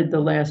it started the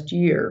last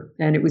year,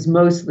 and it was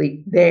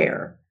mostly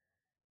there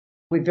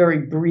with very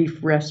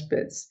brief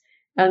respites.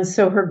 And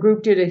so her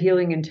group did a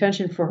healing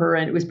intention for her,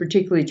 and it was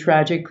particularly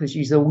tragic because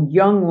she's a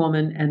young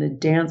woman and a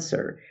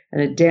dancer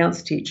and a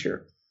dance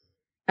teacher.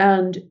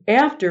 And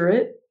after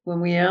it,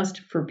 when we asked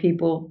for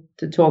people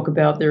to talk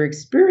about their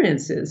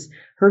experiences,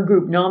 her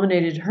group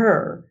nominated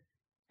her,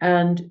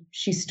 and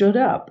she stood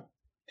up.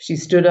 She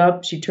stood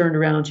up, she turned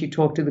around, she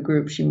talked to the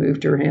group, she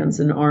moved her hands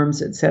and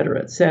arms, et cetera,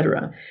 et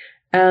cetera.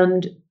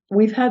 And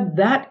we've had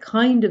that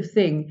kind of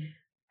thing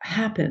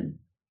happen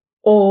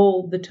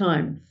all the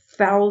time,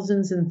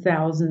 thousands and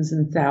thousands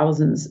and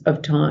thousands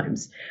of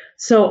times.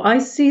 So I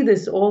see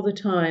this all the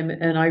time,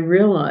 and I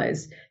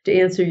realize, to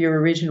answer your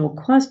original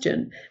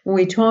question, when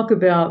we talk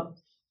about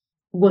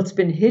what's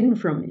been hidden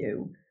from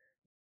you,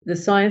 the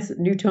science,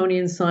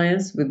 Newtonian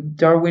science with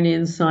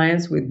Darwinian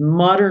science, with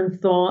modern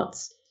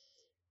thoughts,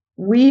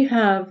 we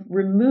have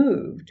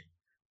removed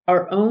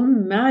our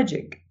own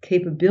magic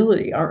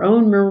capability, our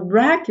own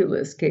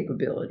miraculous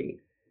capability.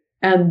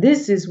 And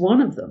this is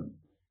one of them.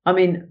 I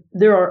mean,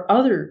 there are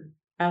other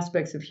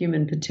aspects of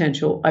human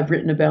potential I've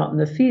written about in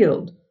the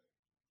field,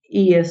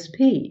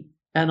 ESP.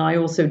 And I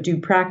also do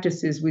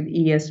practices with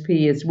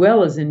ESP as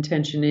well as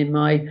intention in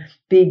my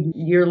big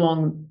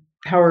year-long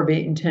Power of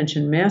 8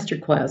 Intention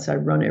Masterclass I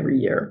run every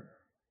year.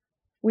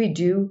 We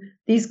do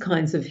these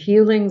kinds of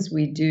healings.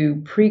 We do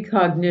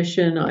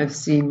precognition. I've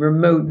seen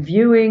remote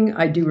viewing.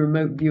 I do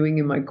remote viewing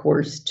in my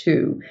course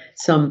too.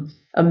 Some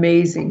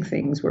amazing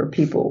things where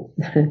people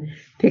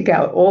pick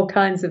out all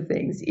kinds of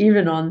things,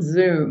 even on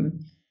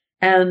Zoom.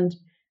 And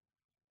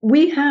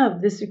we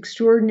have this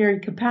extraordinary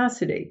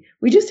capacity.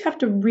 We just have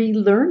to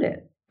relearn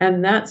it.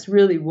 And that's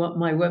really what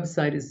my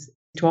website is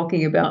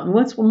talking about. And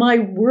what my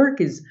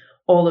work is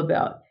all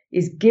about,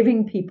 is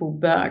giving people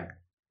back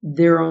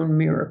their own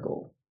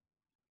miracle.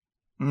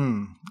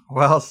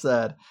 Well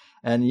said.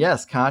 And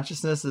yes,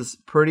 consciousness is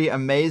pretty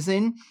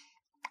amazing.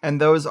 And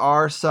those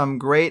are some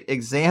great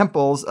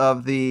examples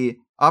of the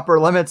upper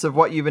limits of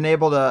what you've been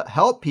able to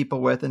help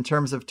people with in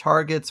terms of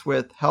targets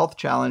with health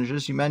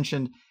challenges. You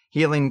mentioned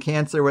healing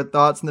cancer with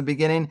thoughts in the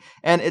beginning.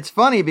 And it's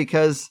funny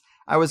because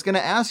I was going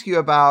to ask you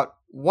about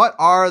what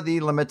are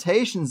the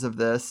limitations of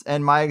this?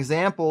 And my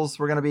examples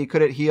were going to be,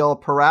 could it heal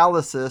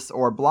paralysis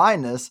or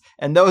blindness?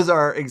 And those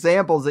are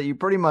examples that you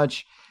pretty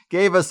much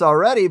gave us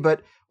already.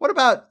 But What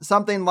about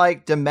something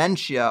like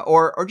dementia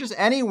or just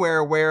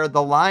anywhere where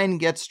the line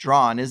gets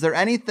drawn? Is there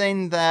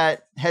anything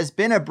that has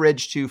been a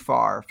bridge too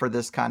far for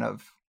this kind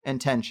of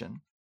intention?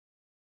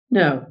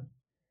 No,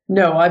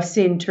 I've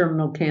seen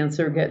terminal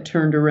cancer get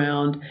turned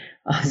around.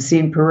 I've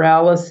seen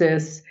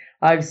paralysis.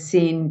 I've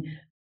seen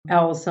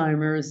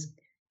Alzheimer's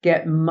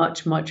get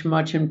much, much,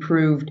 much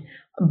improved,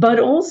 but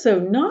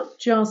also not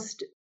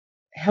just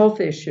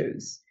health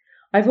issues.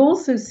 I've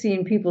also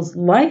seen people's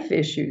life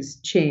issues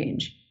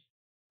change.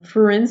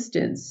 For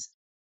instance,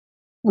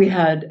 we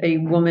had a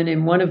woman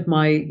in one of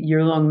my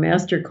year-long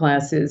master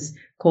classes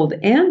called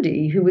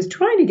Andy who was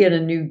trying to get a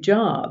new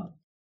job,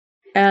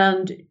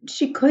 and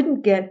she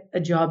couldn't get a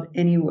job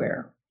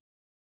anywhere.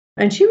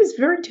 And she was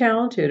very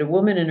talented, a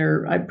woman in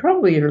her,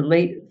 probably her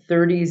late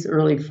 30s,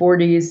 early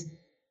 40s,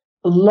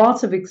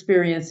 lots of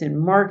experience in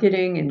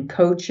marketing and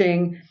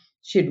coaching.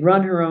 She'd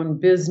run her own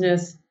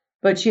business,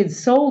 but she had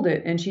sold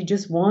it and she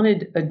just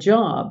wanted a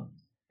job.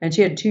 And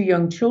she had 2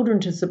 young children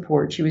to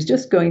support. She was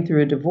just going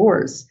through a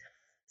divorce.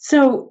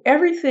 So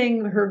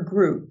everything, her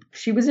group,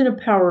 she was in a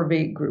Power of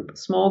 8 group, a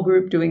small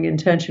group doing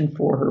intention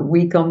for her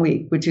week on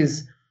week, which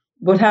is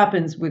what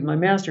happens with my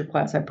master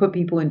class. I put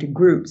people into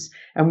groups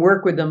and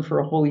work with them for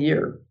a whole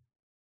year.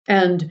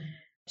 And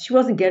she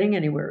wasn't getting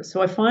anywhere.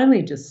 So I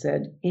finally just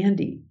said,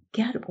 Andy,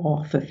 get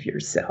off of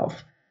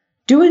yourself.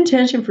 Do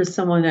intention for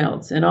someone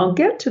else. And I'll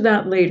get to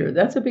that later.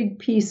 That's a big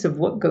piece of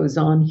what goes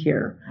on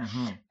here.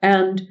 Mm-hmm.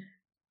 And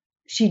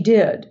she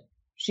did.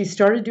 She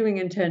started doing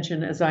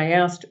intention, as I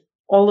asked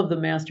all of the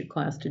master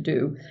class to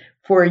do,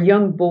 for a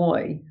young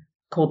boy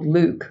called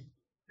Luke,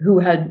 who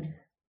had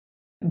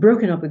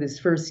broken up with his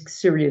first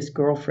serious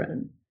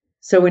girlfriend.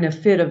 So in a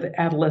fit of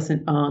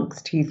adolescent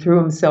angst, he threw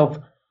himself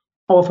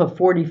off a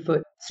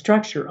 40-foot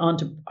structure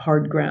onto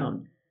hard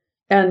ground.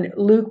 And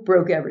Luke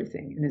broke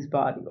everything in his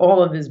body,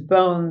 all of his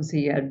bones.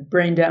 He had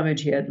brain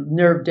damage. He had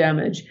nerve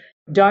damage.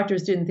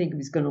 Doctors didn't think he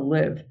was going to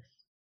live.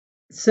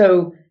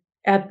 So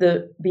at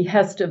the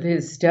behest of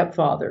his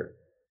stepfather,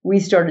 we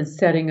started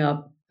setting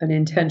up an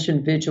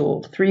intention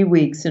vigil 3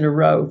 weeks in a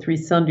row, 3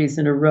 Sundays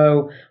in a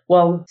row,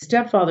 while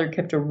stepfather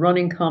kept a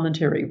running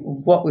commentary of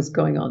what was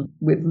going on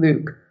with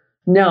Luke.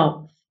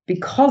 Now,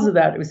 because of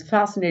that, it was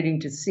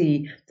fascinating to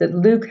see that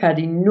Luke had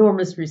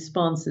enormous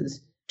responses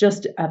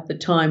just at the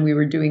time we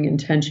were doing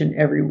intention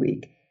every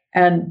week.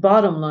 And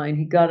bottom line,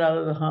 he got out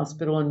of the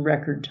hospital in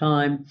record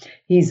time.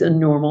 He's a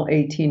normal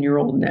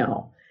 18-year-old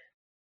now.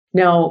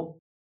 Now,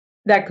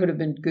 that could have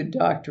been good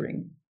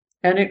doctoring,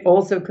 and it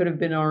also could have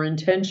been our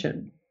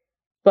intention.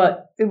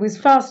 But it was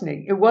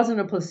fascinating. It wasn't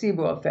a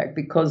placebo effect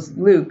because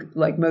Luke,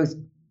 like most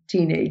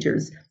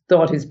teenagers,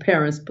 thought his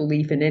parents'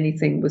 belief in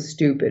anything was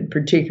stupid,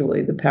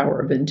 particularly the power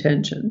of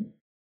intention.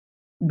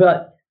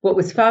 But what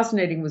was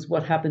fascinating was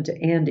what happened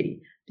to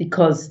Andy,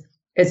 because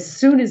as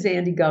soon as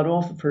Andy got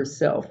off of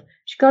herself,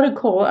 she got a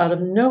call out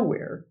of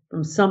nowhere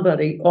from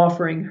somebody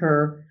offering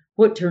her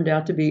what turned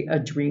out to be a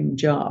dream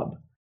job.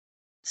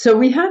 So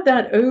we had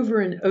that over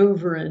and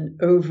over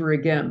and over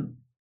again.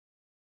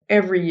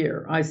 Every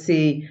year I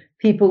see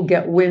people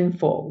get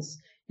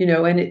windfalls,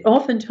 and it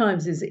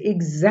oftentimes is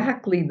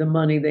exactly the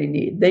money they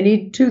need. They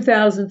need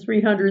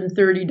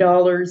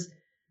 $2,330.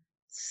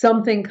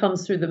 Something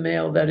comes through the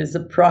mail that is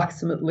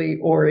approximately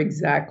or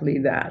exactly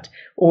that,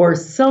 or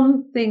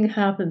something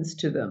happens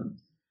to them.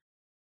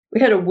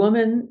 We had a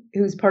woman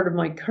who's part of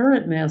my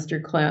current master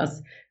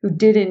class who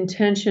did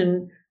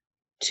intention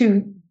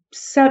to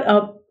set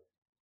up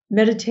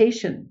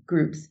meditation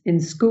groups in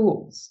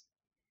schools.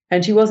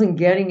 And she wasn't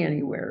getting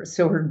anywhere.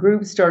 So her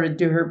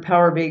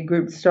Power of 8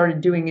 group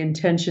started doing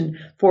intention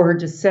for her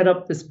to set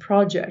up this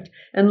project.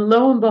 And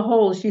lo and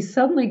behold, she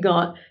suddenly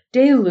got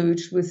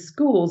deluged with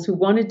schools who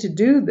wanted to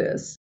do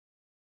this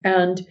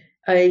and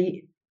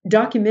a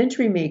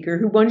documentary maker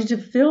who wanted to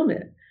film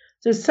it.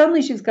 So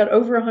suddenly she's got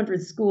over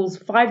 100 schools,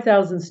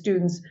 5,000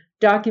 students,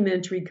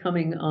 documentary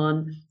coming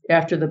on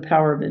after the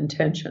power of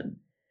intention.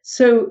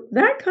 So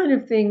that kind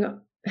of thing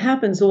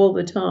happens all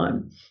the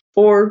time.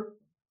 Or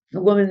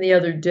a woman the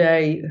other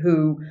day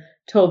who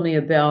told me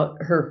about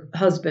her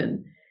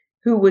husband,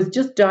 who was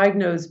just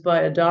diagnosed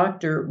by a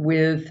doctor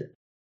with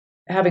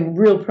having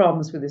real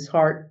problems with his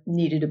heart,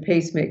 needed a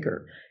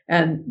pacemaker.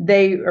 And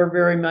they are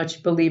very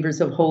much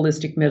believers of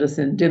holistic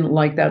medicine, didn't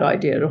like that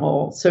idea at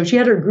all. So she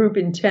had her group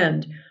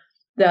intend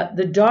that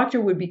the doctor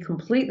would be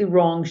completely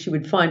wrong. She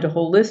would find a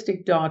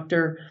holistic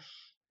doctor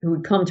who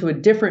would come to a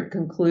different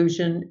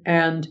conclusion,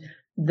 and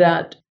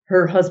that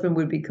her husband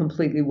would be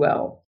completely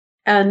well.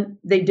 And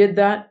they did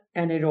that.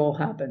 And it all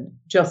happened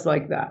just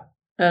like that.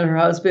 And her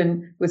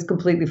husband was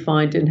completely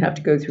fine, didn't have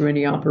to go through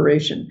any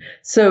operation.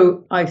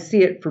 So I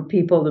see it for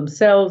people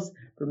themselves,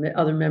 for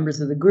other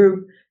members of the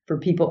group, for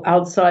people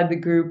outside the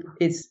group.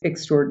 It's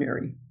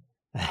extraordinary.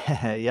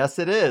 Yes,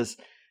 it is.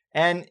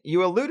 And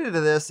you alluded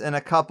to this in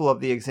a couple of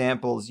the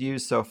examples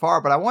used so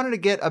far, but I wanted to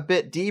get a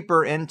bit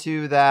deeper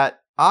into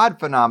that odd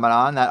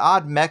phenomenon, that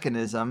odd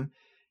mechanism,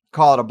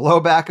 call it a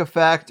blowback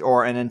effect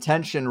or an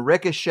intention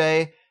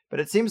ricochet. But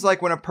it seems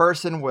like when a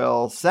person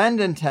will send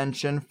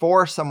intention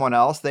for someone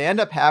else, they end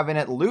up having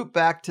it loop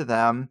back to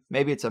them.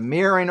 Maybe it's a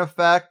mirroring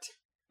effect,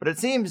 but it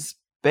seems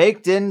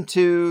baked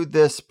into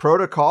this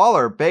protocol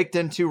or baked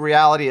into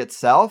reality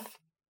itself.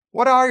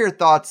 What are your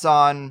thoughts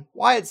on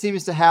why it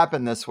seems to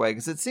happen this way?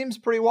 Because it seems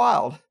pretty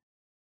wild.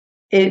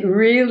 It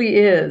really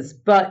is.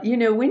 But,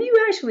 when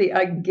you actually,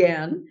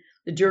 again,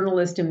 the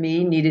journalist in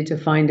me needed to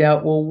find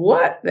out, well,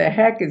 what the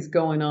heck is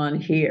going on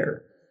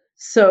here?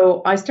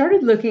 So I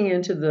started looking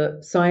into the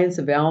science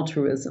of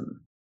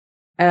altruism.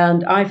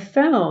 And I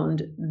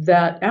found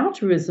that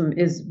altruism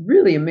is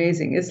really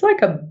amazing. It's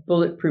like a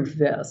bulletproof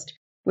vest.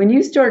 When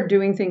you start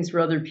doing things for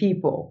other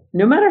people,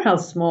 no matter how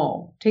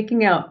small,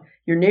 taking out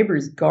your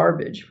neighbor's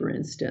garbage, for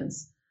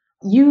instance,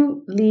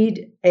 you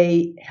lead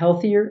a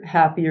healthier,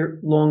 happier,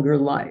 longer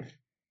life.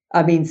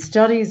 I mean,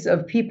 studies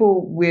of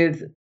people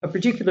with a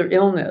particular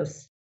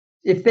illness,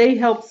 if they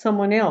help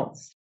someone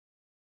else,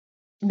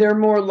 they're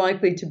more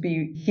likely to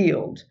be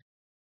healed.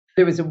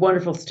 There was a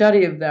wonderful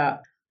study of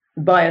that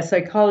by a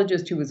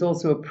psychologist who was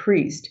also a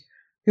priest,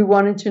 who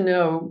wanted to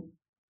know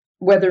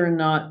whether or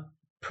not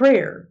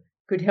prayer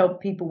could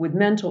help people with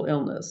mental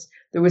illness.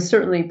 There was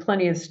certainly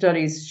plenty of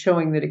studies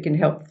showing that it can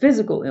help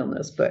physical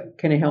illness, but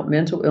can it help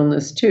mental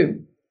illness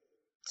too?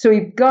 So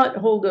he got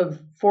hold of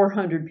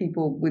 400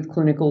 people with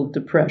clinical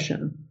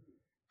depression,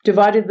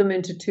 divided them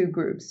into two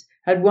groups,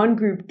 had one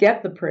group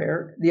get the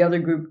prayer, the other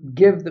group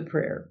give the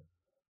prayer.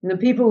 And the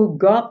people who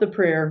got the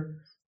prayer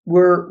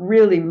were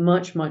really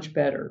much, much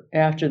better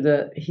after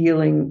the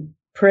healing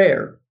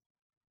prayer,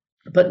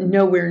 but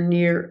nowhere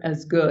near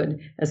as good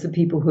as the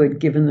people who had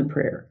given the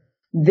prayer.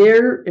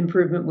 Their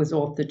improvement was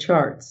off the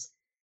charts.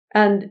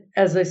 And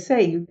as I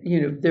say,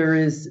 there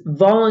is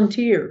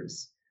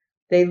volunteers.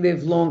 They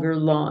live longer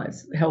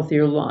lives,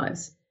 healthier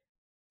lives.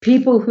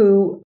 People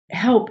who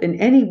help in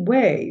any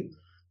way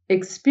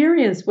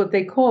experience what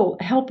they call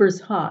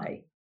helper's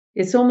high.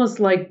 It's almost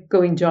like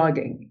going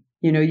jogging.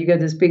 You get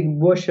this big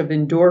whoosh of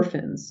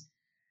endorphins.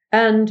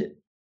 And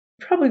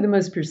probably the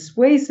most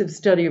persuasive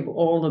study of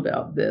all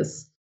about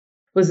this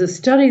was a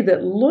study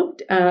that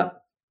looked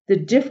at the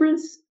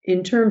difference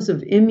in terms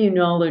of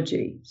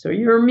immunology, so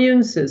your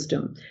immune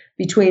system,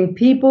 between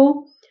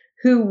people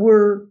who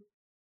were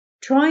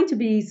trying to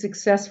be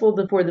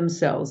successful for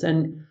themselves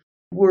and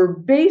were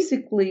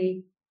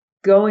basically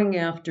going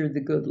after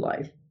the good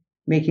life,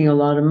 making a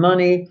lot of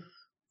money,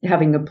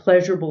 having a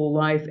pleasurable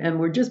life, and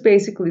were just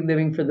basically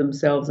living for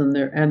themselves and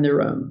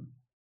their own,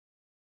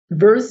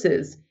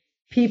 versus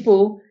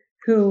people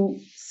who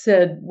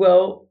said,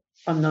 well,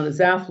 I'm not as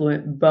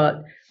affluent,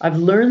 but I've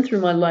learned through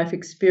my life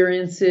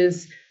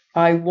experiences,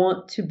 I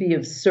want to be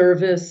of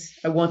service,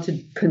 I want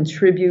to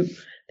contribute.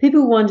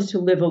 People wanted to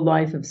live a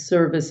life of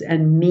service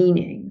and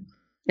meaning.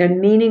 And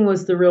meaning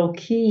was the real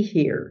key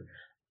here.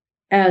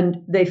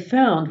 And they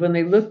found, when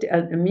they looked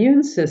at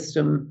immune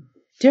system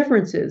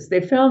differences,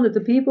 they found that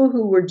the people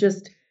who were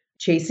just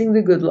chasing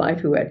the good life,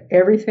 who had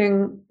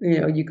everything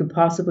you could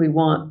possibly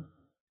want,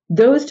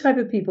 those type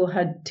of people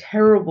had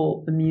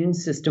terrible immune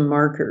system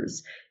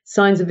markers,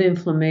 signs of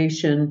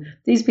inflammation.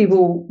 These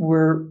people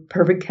were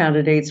perfect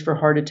candidates for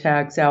heart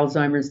attacks,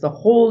 Alzheimer's, the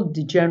whole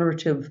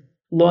degenerative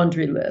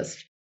laundry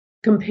list,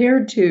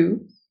 compared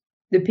to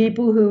the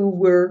people who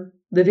were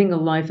living a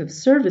life of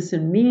service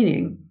and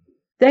meaning.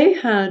 They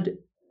had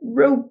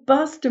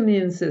robust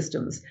immune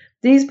systems.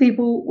 These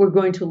people were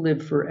going to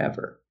live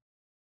forever.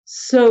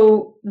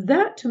 So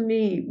that, to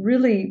me,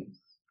 really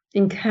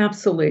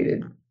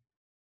encapsulated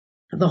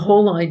the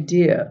whole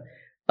idea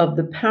of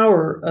the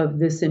power of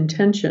this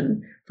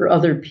intention for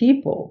other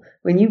people.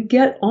 When you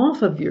get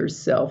off of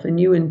yourself and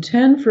you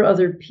intend for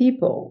other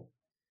people,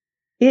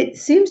 it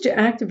seems to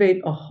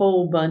activate a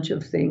whole bunch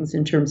of things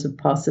in terms of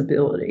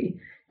possibility,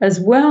 as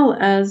well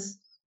as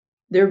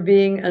there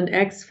being an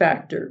X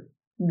factor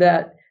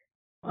that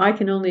I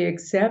can only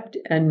accept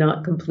and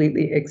not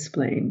completely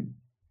explain.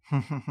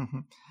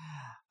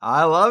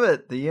 I love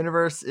it. The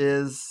universe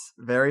is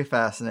very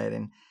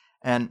fascinating.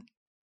 And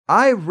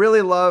I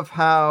really love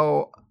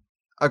how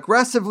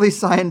aggressively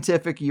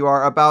scientific you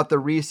are about the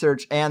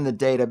research and the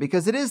data,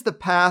 because it is the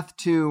path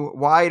to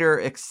wider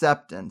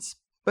acceptance.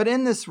 But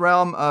in this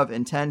realm of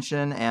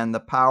intention and the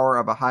power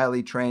of a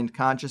highly trained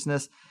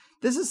consciousness,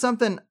 this is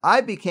something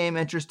I became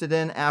interested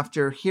in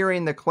after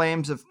hearing the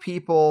claims of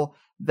people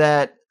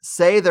that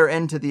say they're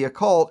into the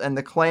occult and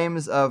the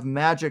claims of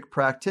magic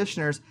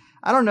practitioners.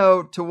 I don't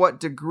know to what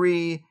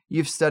degree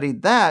you've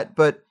studied that,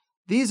 but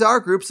these are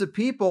groups of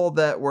people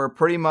that were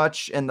pretty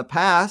much in the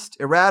past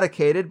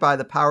eradicated by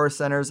the power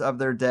centers of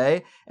their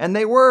day, and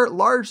they were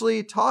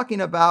largely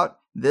talking about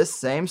this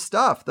same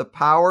stuff, the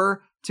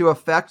power to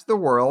affect the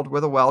world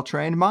with a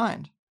well-trained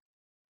mind.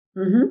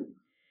 Mm-hmm.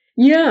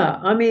 Yeah,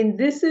 I mean,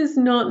 this is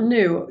not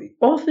new.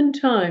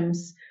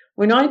 Oftentimes,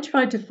 when I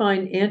tried to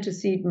find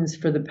antecedents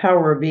for the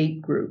Power of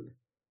Eight group,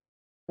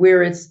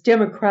 where it's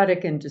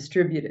democratic and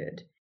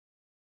distributed,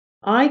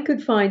 I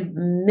could find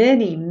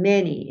many,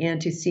 many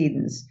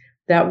antecedents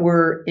that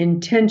were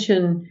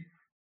intention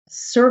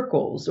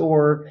circles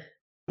or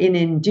in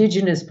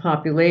indigenous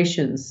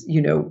populations,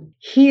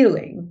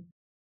 healing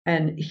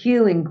and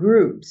healing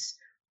groups,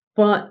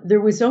 but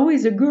there was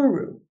always a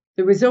guru.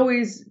 There was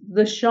always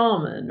the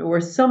shaman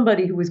or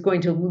somebody who was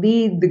going to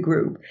lead the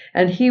group,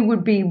 and he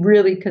would be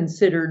really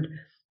considered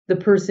the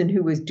person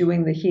who was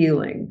doing the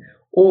healing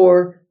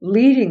or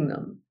leading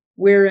them.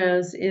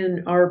 Whereas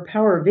in our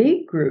Power of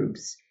Eight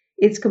groups,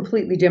 it's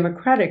completely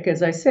democratic.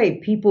 As I say,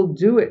 people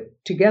do it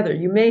together.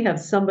 You may have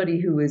somebody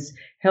who is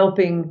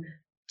helping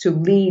to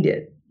lead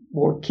it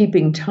or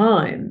keeping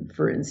time,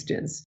 for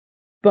instance,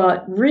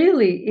 but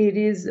really it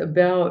is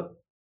about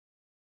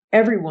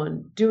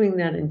everyone doing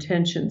that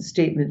intention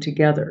statement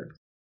together.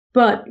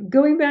 But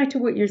going back to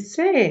what you're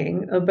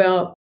saying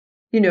about,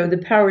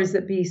 the powers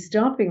that be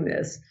stopping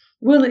this,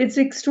 well, it's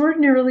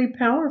extraordinarily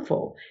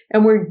powerful.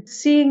 And we're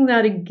seeing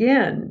that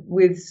again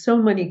with so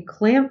many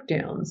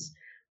clampdowns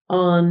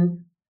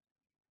on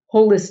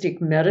holistic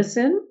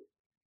medicine,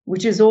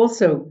 which is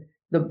also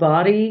the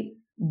body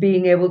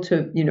being able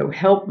to,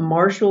 help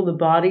marshal the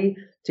body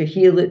to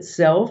heal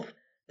itself.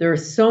 There are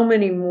so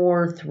many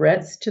more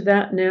threats to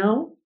that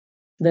now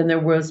than there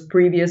was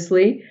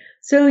previously.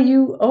 So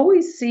you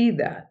always see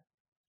that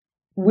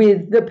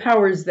with the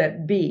powers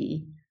that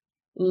be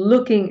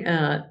looking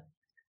at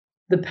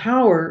the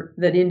power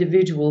that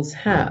individuals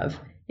have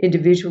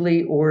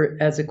individually or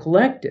as a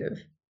collective.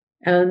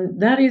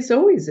 And that is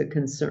always a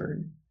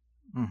concern.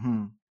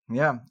 Mm-hmm.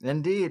 Yeah,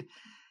 indeed.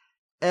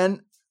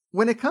 And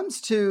when it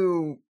comes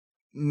to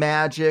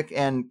magic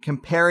and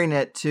comparing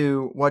it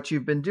to what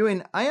you've been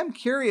doing, I am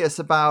curious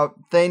about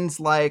things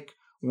like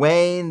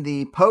weighing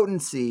the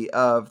potency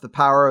of the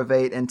Power of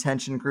Eight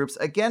intention groups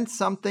against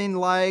something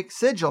like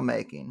sigil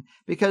making,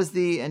 because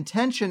the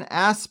intention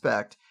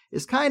aspect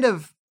is kind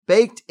of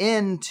baked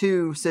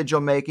into sigil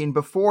making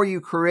before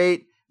you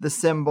create the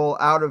symbol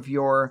out of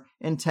your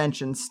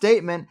intention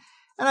statement.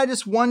 And I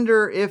just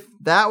wonder if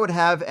that would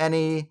have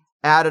any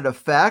added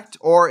effect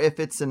or if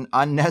it's an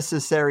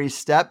unnecessary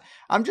step.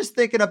 I'm just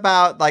thinking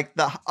about like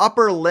the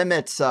upper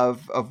limits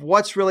of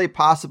what's really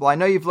possible. I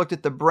know you've looked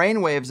at the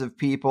brainwaves of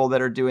people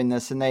that are doing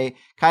this and they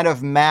kind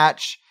of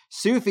match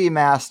Sufi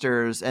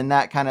masters and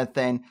that kind of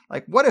thing.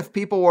 Like, what if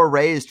people were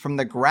raised from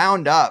the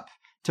ground up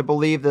to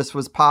believe this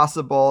was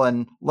possible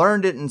and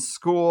learned it in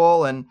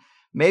school, and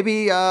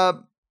maybe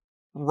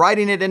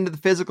writing it into the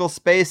physical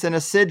space in a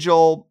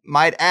sigil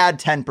might add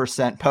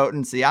 10%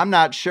 potency. I'm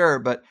not sure,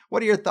 but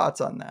what are your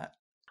thoughts on that?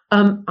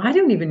 I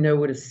don't even know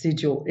what a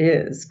sigil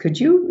is. Could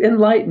you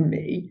enlighten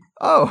me?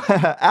 Oh,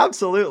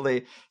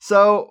 absolutely.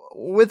 So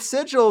with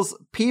sigils,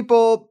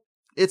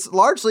 it's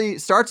largely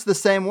starts the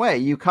same way.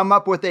 You come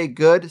up with a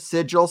good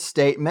sigil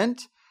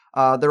statement.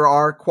 There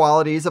are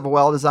qualities of a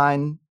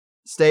well-designed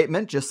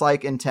statement, just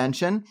like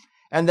intention.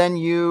 And then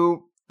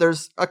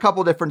there's a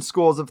couple different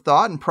schools of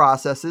thought and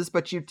processes,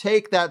 but you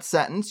take that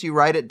sentence, you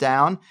write it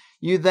down,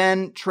 you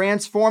then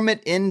transform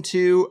it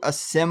into a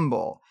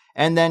symbol,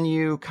 and then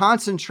you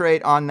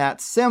concentrate on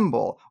that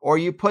symbol, or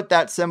you put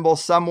that symbol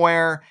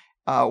somewhere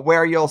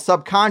where you'll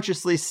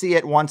subconsciously see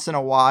it once in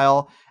a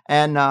while,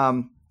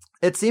 and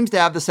it seems to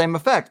have the same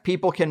effect.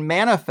 People can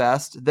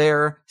manifest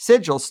their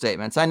sigil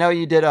statements. I know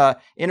you did an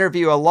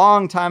interview a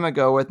long time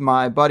ago with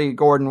my buddy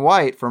Gordon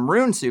White from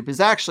Rune Soup. He's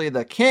actually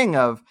the king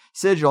of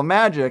sigil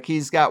magic.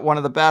 He's got one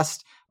of the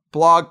best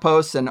blog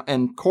posts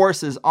and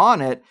courses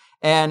on it.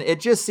 And it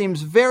just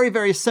seems very,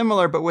 very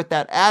similar, but with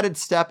that added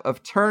step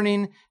of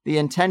turning the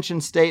intention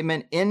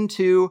statement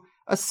into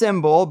a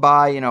symbol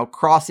by,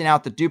 crossing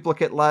out the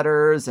duplicate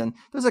letters. And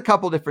there's a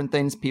couple different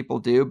things people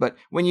do. But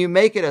when you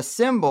make it a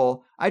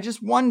symbol, I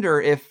just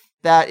wonder if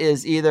that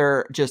is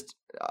either just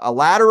a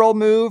lateral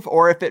move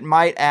or if it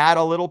might add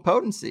a little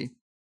potency.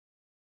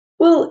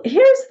 Well,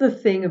 here's the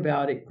thing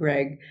about it,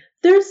 Greg.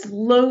 There's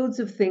loads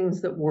of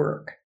things that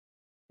work.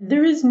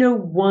 There is no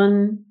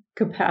one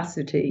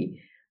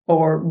capacity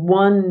or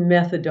one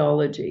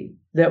methodology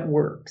that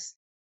works.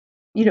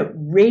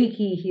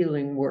 Reiki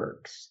healing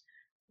works.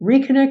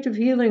 Reconnective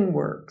healing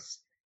works.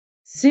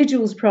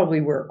 Sigils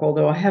probably work,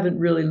 although I haven't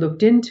really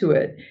looked into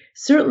it.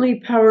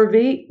 Certainly Power of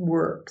Eight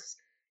works.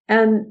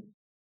 And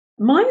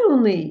my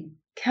only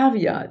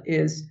caveat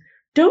is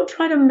don't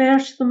try to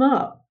mash them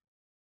up.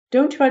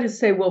 Don't try to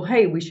say, well,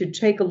 hey, we should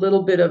take a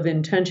little bit of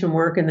intention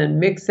work and then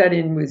mix that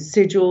in with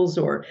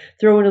sigils, or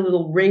throw in a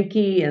little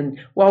Reiki, and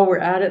while we're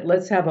at it,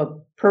 let's have a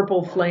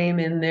purple flame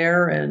in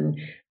there and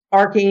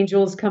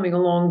archangels coming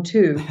along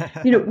too.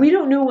 We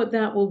don't know what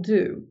that will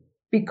do.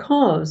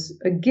 Because,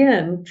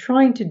 again,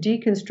 trying to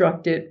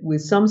deconstruct it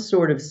with some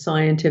sort of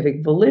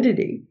scientific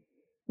validity.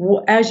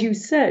 Well, as you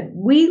said,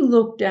 we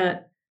looked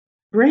at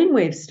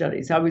brainwave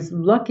studies. I was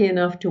lucky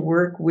enough to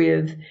work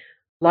with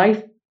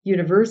Life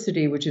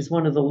University, which is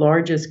one of the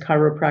largest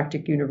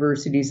chiropractic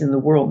universities in the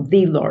world,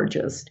 the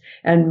largest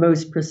and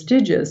most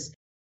prestigious.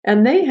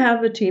 And they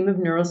have a team of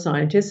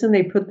neuroscientists, and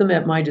they put them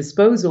at my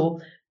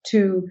disposal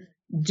to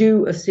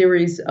do a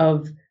series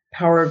of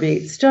Power of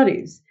Eight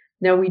studies.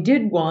 Now, we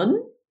did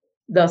one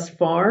thus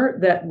far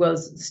that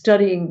was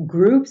studying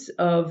groups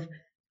of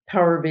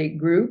Power of Eight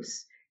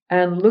groups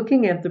and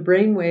looking at the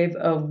brainwave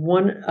of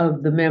one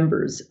of the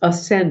members, a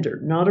sender,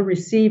 not a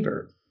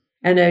receiver.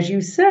 And as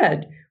you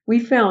said, we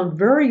found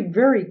very,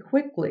 very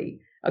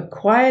quickly a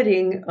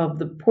quieting of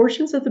the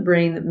portions of the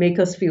brain that make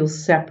us feel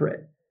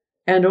separate,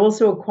 and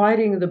also a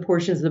quieting of the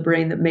portions of the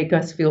brain that make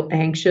us feel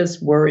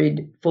anxious,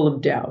 worried, full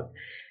of doubt.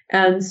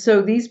 And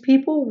so these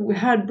people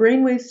had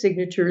brainwave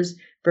signatures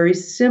very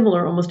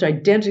similar, almost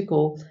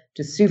identical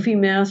to Sufi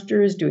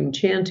masters doing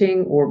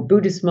chanting or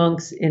Buddhist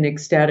monks in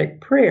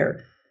ecstatic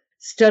prayer.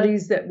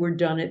 Studies that were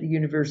done at the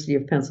University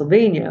of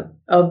Pennsylvania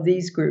of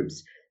these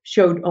groups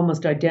showed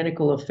almost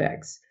identical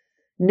effects.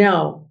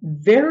 Now,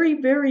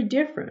 very, very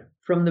different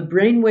from the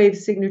brainwave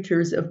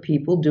signatures of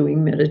people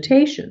doing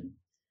meditation.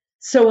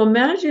 So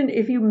imagine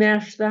if you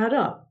mash that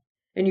up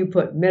and you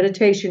put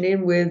meditation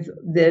in with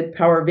the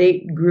Power of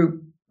Eight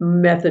group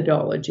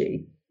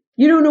methodology.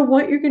 You don't know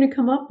what you're going to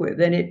come up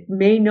with, and it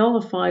may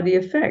nullify the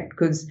effect,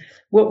 because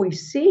what we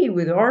see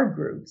with our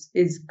groups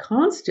is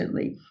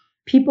constantly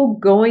people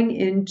going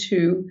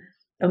into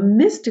a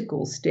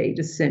mystical state,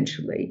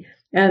 essentially.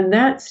 And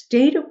that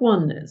state of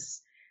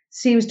oneness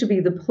seems to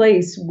be the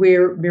place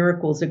where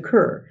miracles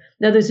occur.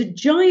 Now, there's a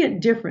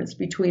giant difference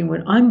between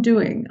what I'm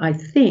doing, I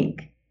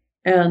think,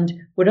 and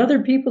what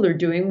other people are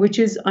doing, which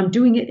is I'm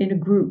doing it in a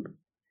group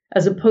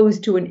as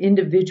opposed to an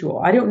individual.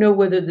 I don't know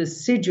whether the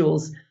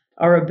sigils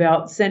are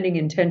about sending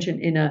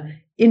intention in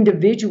an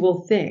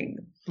individual thing.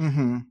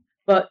 Mm-hmm.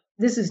 But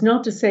this is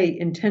not to say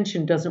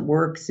intention doesn't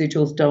work,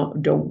 sigils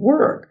don't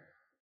work.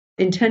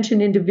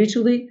 Intention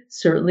individually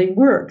certainly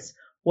works.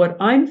 What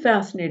I'm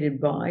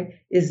fascinated by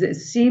is that it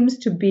seems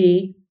to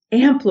be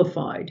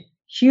amplified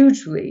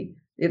hugely,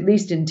 at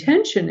least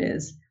intention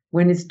is,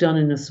 when it's done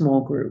in a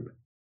small group.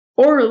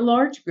 Or a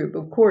large group,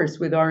 of course,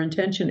 with our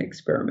intention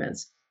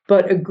experiments.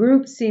 But a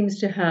group seems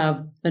to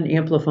have an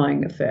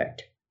amplifying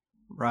effect.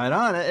 Right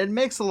on. It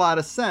makes a lot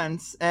of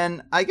sense.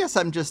 And I guess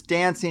I'm just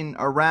dancing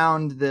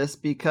around this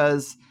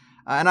because,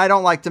 and I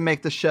don't like to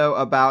make the show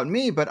about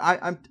me, but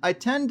I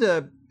tend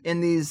to,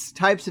 in these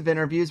types of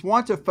interviews,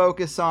 want to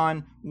focus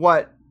on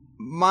what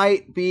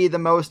might be the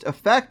most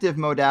effective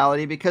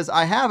modality, because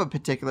I have a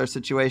particular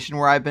situation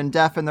where I've been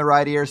deaf in the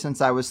right ear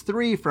since I was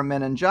 3 from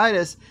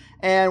meningitis.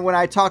 And when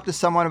I talk to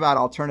someone about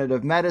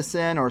alternative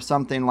medicine or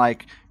something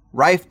like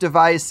Rife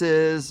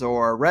devices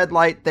or red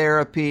light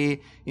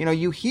therapy,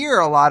 you hear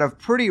a lot of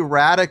pretty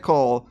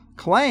radical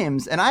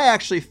claims. And I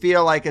actually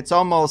feel like it's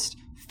almost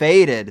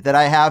fated that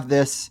I have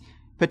this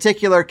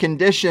particular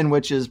condition,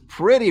 which is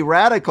pretty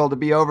radical to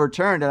be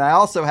overturned. And I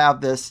also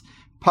have this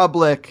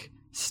public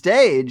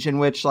stage in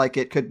which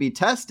it could be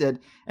tested.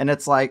 And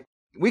it's like,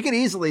 we could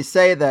easily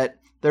say that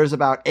there's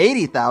about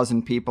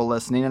 80,000 people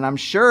listening. And I'm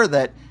sure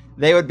that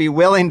they would be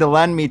willing to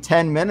lend me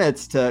 10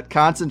 minutes to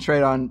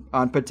concentrate on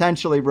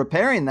potentially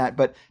repairing that.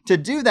 But to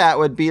do that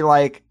would be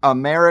like a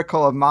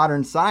miracle of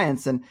modern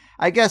science. And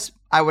I guess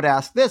I would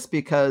ask this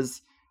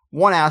because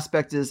one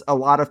aspect is a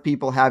lot of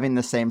people having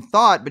the same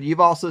thought, but you've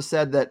also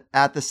said that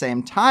at the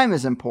same time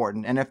is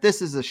important. And if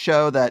this is a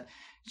show that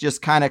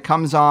just kind of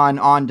comes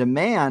on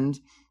demand,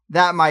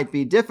 that might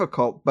be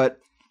difficult. But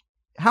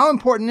how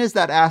important is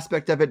that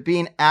aspect of it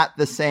being at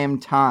the same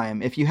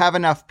time? If you have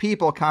enough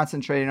people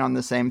concentrating on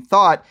the same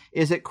thought,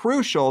 is it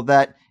crucial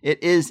that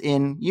it is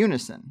in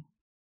unison?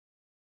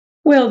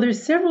 Well,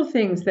 there's several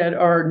things that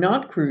are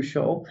not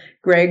crucial,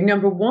 Greg.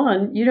 Number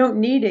one, you don't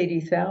need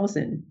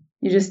 80,000.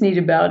 You just need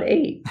about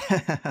 8.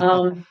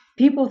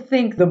 People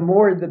think the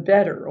more the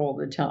better all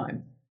the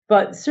time.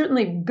 But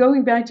certainly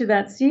going back to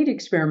that seed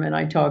experiment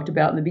I talked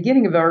about in the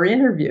beginning of our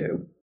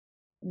interview,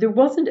 there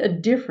wasn't a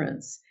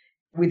difference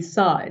with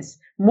size.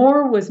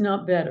 More was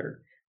not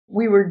better.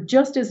 We were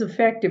just as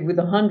effective with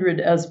 100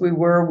 as we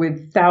were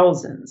with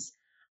thousands.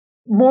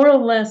 More or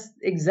less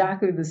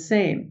exactly the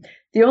same.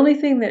 The only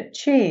thing that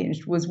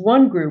changed was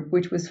one group,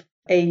 which was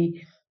an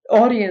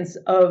audience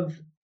of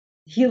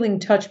healing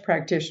touch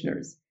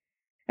practitioners.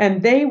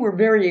 And they were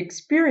very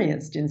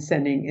experienced in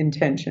sending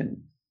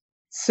intention.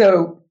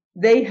 So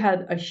they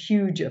had a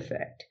huge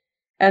effect.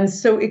 And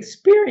so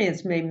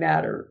experience may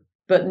matter,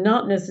 but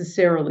not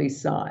necessarily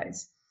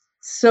size.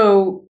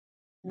 So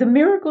the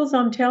miracles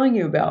I'm telling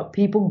you about,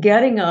 people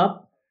getting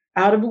up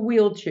out of a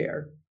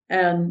wheelchair,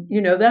 and,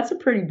 that's a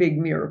pretty big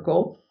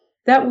miracle.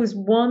 That was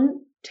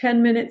one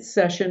 10-minute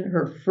session,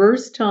 her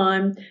first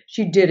time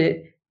she did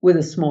it with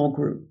a small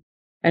group.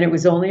 And it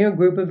was only a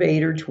group of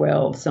 8 or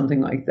 12,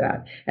 something like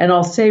that. And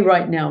I'll say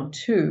right now,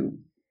 too,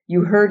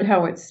 you heard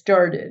how it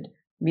started,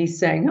 me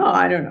saying,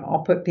 I don't know,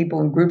 I'll put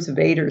people in groups of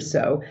 8 or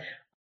so.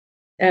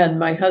 And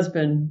my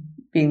husband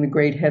being the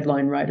great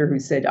headline writer who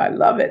said, I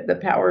love it, the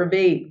power of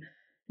 8.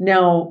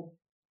 Now,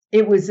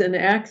 it was an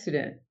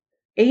accident.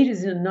 8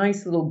 is a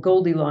nice little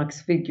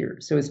Goldilocks figure.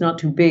 So it's not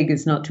too big,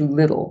 it's not too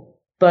little.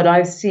 But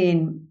I've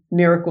seen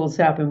miracles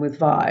happen with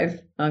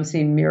 5. I've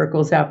seen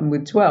miracles happen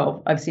with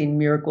 12. I've seen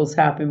miracles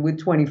happen with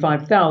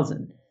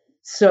 25,000.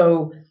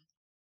 So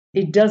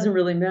it doesn't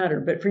really matter.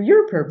 But for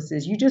your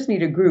purposes, you just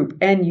need a group,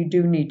 and you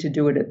do need to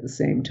do it at the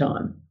same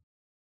time.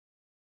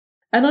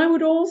 And I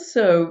would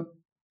also,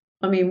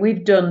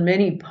 we've done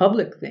many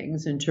public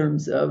things in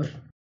terms of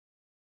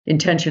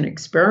intention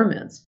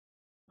experiments.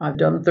 I've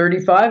done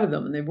 35 of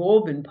them, and they've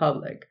all been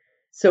public.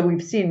 So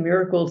we've seen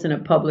miracles in a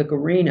public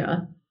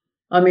arena.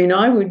 I mean,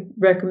 I would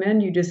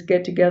recommend you just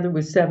get together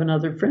with 7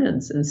 other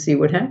friends and see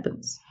what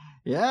happens.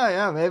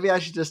 Yeah. Maybe I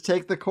should just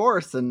take the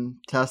course and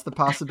test the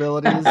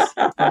possibilities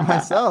for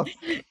myself.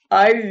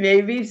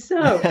 Maybe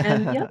so.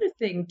 And the other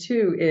thing,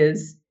 too,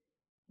 is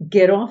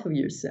get off of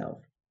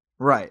yourself.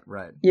 Right.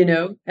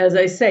 As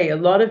I say, a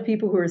lot of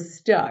people who are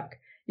stuck.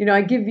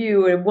 I give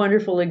you a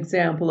wonderful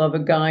example of a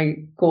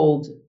guy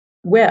called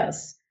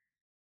Wes.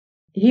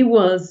 He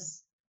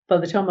was, by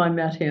the time I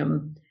met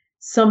him,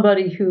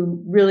 somebody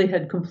who really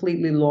had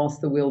completely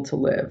lost the will to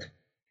live.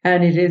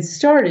 And it had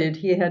started,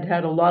 he had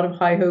had a lot of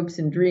high hopes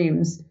and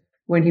dreams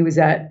when he was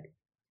at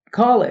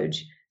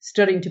college,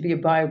 studying to be a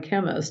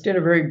biochemist, and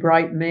a very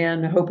bright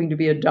man hoping to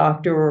be a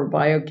doctor or a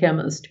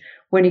biochemist,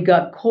 when he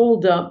got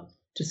called up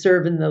to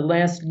serve in the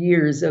last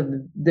years of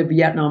the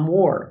Vietnam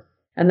War.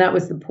 And that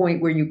was the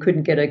point where you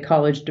couldn't get a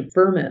college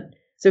deferment.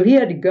 So he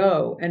had to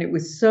go, and it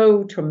was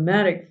so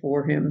traumatic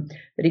for him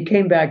that he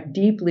came back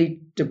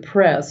deeply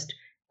depressed,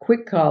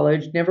 quit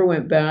college, never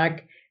went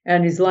back,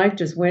 and his life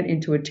just went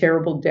into a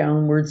terrible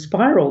downward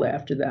spiral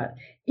after that.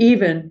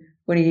 Even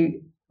when he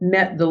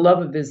met the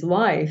love of his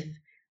life,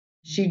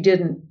 she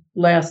didn't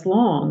last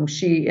long.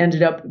 She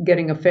ended up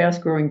getting a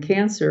fast-growing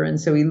cancer, and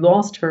so he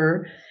lost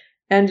her,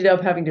 ended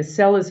up having to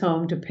sell his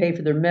home to pay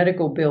for their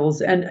medical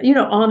bills, and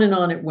on and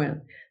on it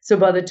went. So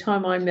by the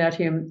time I met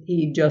him,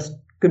 he just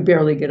could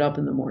barely get up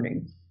in the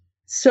morning.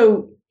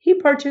 So he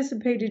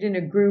participated in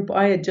a group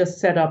I had just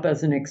set up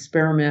as an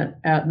experiment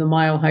at the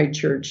Mile High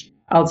Church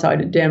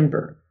outside of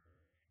Denver.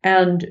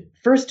 And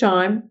first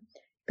time,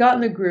 got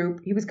in the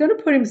group. He was going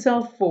to put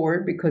himself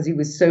forward because he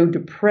was so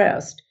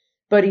depressed,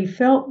 but he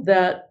felt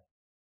that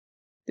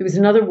there was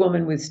another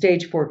woman with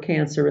stage 4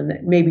 cancer and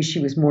that maybe she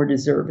was more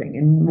deserving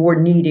and more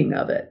needing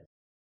of it.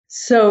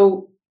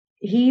 So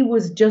he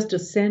was just a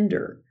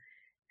sender.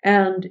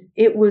 And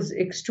it was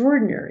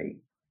extraordinary.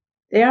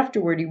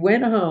 Afterward, he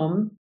went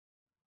home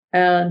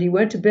and he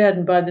went to bed.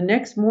 And by the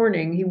next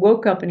morning, he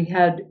woke up and he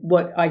had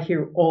what I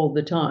hear all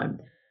the time,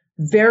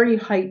 very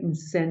heightened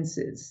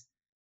senses.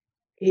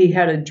 He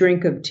had a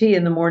drink of tea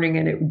in the morning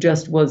and it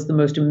just was the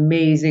most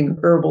amazing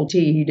herbal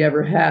tea he'd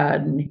ever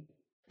had. And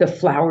the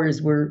flowers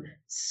were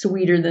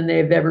sweeter than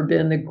they've ever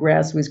been. The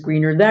grass was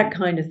greener, that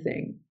kind of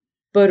thing.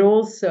 But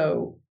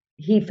also,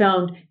 he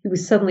found he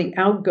was suddenly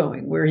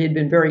outgoing, where he had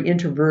been very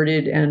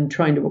introverted and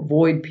trying to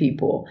avoid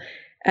people.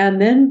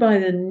 And then by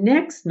the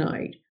next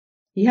night,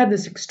 he had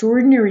this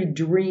extraordinary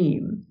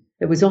dream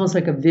that was almost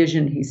like a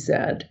vision, he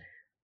said,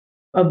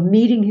 of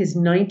meeting his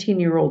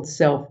 19-year-old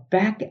self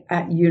back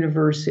at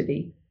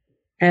university,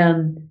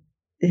 and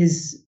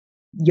his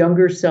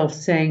younger self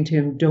saying to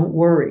him, "Don't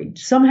worry,"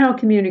 somehow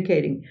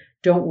communicating,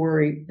 "Don't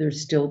worry,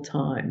 there's still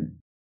time."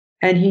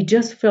 And he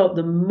just felt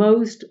the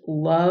most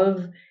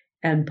love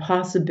and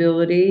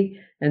possibility,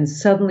 and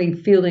suddenly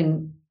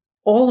feeling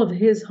all of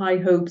his high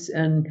hopes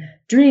and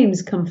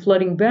dreams come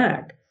flooding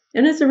back.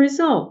 And as a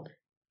result,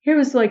 here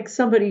was like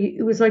somebody,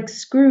 it was like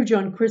Scrooge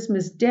on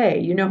Christmas Day.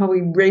 You know how he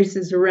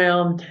races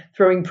around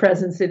throwing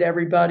presents at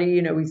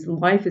everybody? His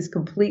life is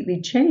completely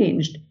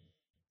changed.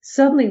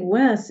 Suddenly,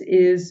 Wes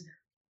is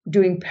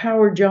doing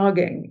power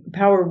jogging,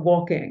 power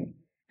walking,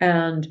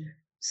 and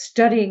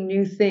studying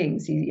new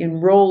things. He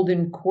enrolled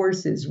in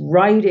courses,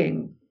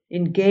 writing,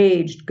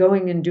 engaged,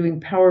 going and doing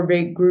power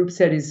groups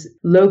at his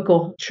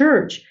local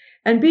church,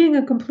 and being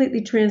a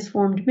completely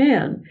transformed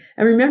man.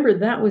 And remember,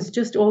 that was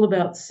just all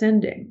about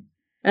sending.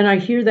 And I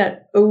hear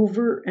that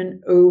over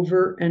and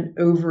over and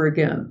over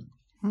again.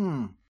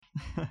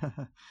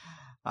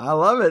 I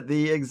love it.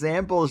 The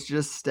examples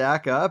just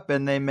stack up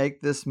and they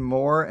make this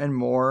more and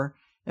more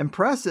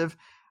impressive.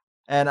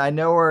 And I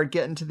know we're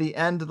getting to the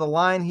end of the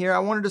line here. I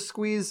wanted to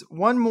squeeze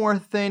one more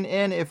thing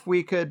in. If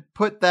we could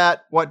put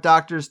that "What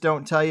Doctors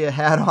Don't Tell You"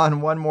 hat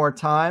on one more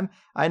time.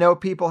 I know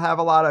people have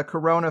a lot of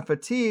corona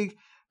fatigue,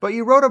 but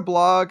you wrote a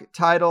blog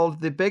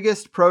titled "The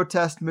Biggest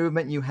Protest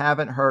Movement You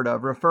Haven't Heard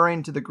of,"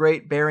 referring to the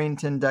Great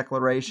Barrington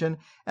Declaration.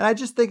 And I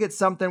just think it's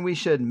something we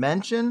should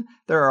mention.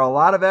 There are a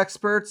lot of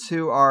experts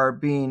who are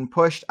being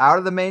pushed out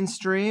of the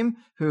mainstream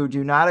who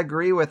do not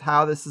agree with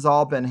how this has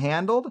all been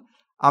handled.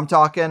 I'm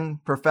talking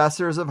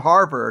professors of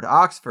Harvard,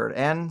 Oxford,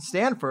 and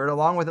Stanford,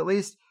 along with at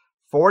least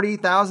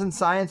 40,000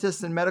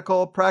 scientists and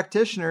medical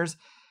practitioners.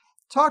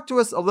 Talk to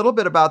us a little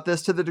bit about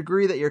this to the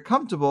degree that you're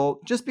comfortable,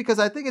 just because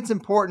I think it's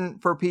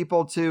important for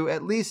people to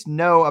at least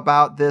know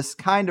about this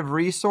kind of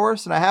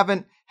resource, and I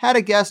haven't had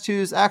a guest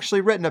who's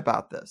actually written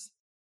about this.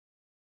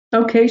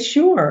 Okay,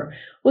 sure.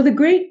 Well, the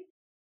Great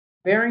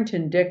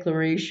Barrington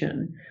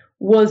Declaration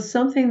was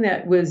something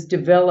that was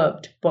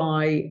developed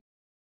by,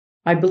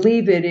 I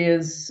believe it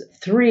is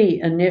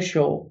 3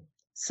 initial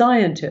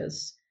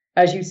scientists,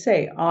 as you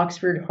say,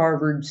 Oxford,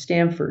 Harvard,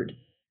 Stanford,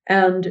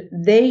 and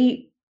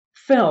they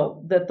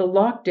felt that the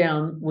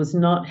lockdown was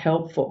not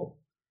helpful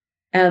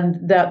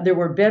and that there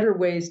were better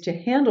ways to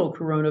handle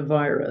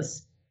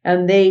coronavirus.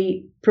 And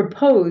they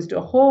proposed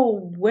a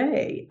whole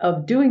way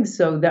of doing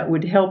so that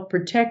would help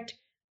protect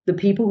the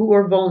people who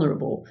are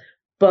vulnerable,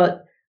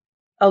 but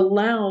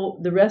allow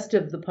the rest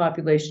of the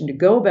population to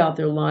go about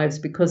their lives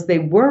because they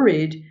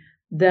worried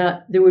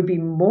that there would be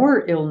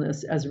more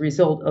illness as a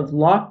result of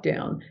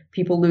lockdown,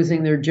 people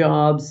losing their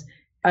jobs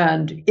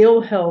and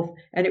ill health,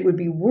 and it would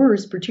be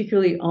worse,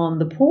 particularly on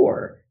the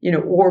poor,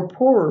 or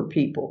poorer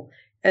people,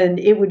 and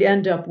it would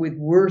end up with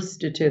worse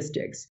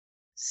statistics.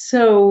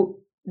 So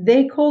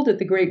they called it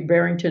the Great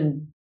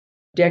Barrington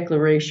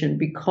Declaration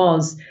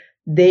because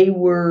they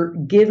were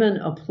given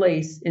a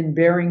place in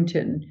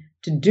Barrington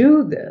to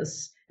do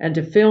this and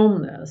to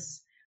film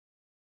this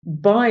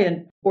by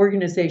an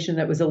organization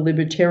that was a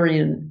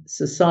libertarian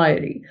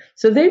society.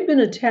 So they've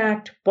been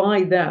attacked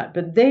by that,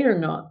 but they are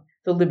not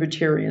the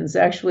libertarians.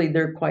 Actually,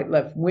 they're quite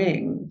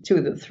left-wing, 2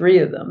 of the 3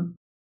 of them.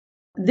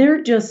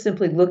 They're just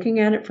simply looking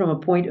at it from a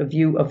point of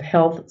view of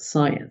health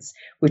science,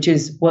 which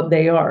is what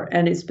they are.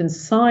 And it's been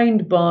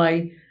signed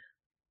by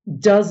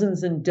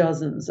dozens and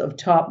dozens of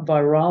top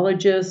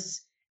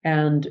virologists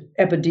and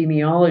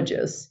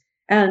epidemiologists,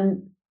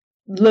 and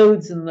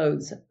loads and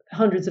loads,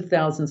 hundreds of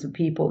thousands of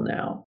people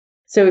now.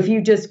 So if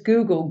you just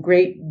Google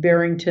Great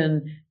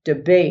Barrington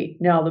Debate,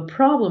 now the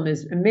problem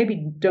is, and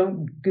maybe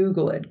don't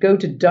Google it, go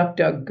to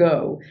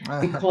DuckDuckGo,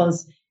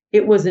 because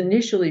it was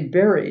initially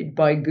buried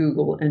by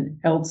Google and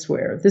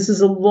elsewhere. This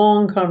is a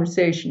long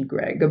conversation,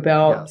 Greg,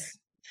 about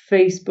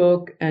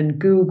Facebook and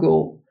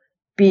Google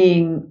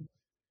being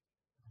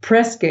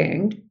press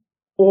ganged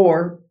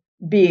or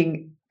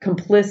being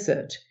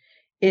complicit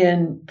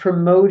in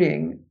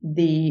promoting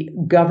the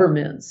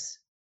government's,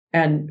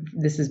 and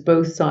this is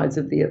both sides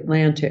of the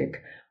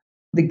Atlantic,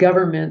 the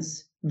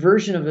government's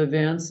version of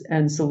events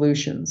and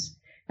solutions.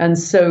 And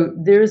so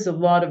there's a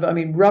lot of,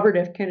 Robert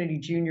F. Kennedy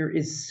Jr.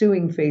 is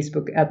suing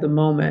Facebook at the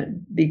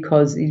moment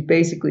because he's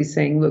basically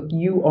saying, look,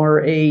 you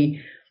are a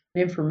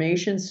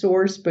information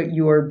source, but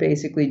you are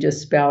basically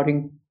just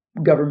spouting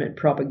government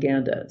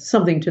propaganda,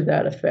 something to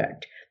that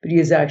effect. But he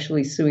is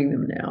actually suing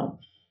them now.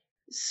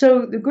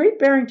 So the Great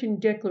Barrington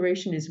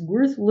Declaration is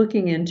worth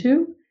looking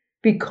into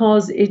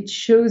because it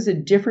shows a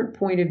different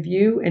point of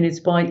view, and it's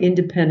by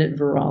independent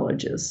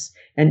virologists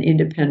and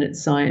independent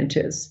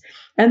scientists.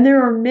 And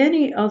there are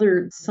many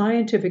other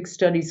scientific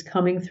studies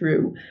coming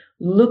through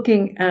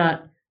looking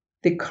at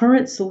the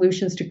current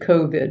solutions to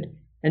COVID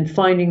and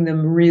finding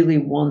them really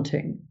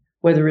wanting,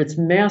 whether it's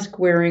mask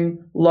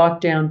wearing,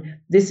 lockdown.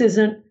 This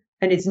isn't,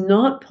 and it's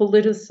not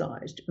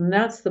politicized. And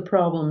that's the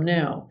problem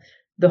now.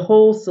 The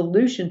whole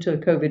solution to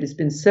COVID has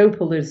been so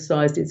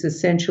politicized, it's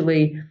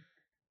essentially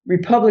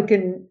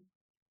Republican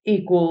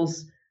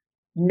equals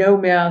no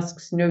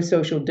masks, no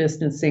social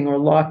distancing or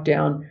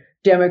lockdown,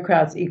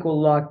 Democrats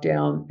equal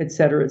lockdown, et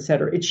cetera, et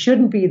cetera. It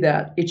shouldn't be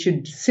that. It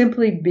should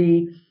simply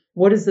be,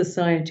 what does the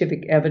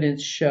scientific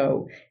evidence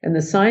show? And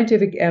the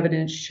scientific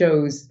evidence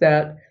shows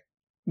that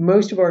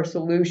most of our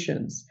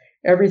solutions,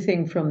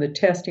 everything from the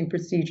testing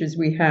procedures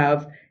we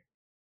have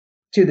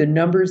to the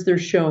numbers they're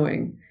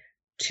showing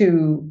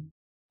to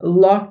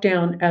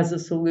lockdown as a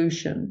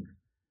solution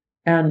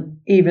and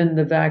even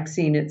the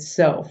vaccine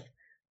itself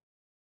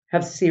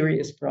have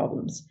serious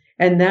problems.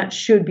 And that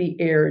should be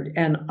aired.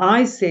 And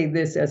I say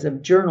this as a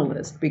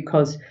journalist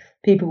because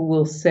people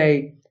will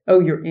say, oh,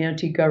 you're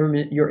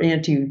anti-government, you're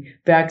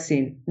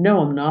anti-vaccine.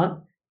 No, I'm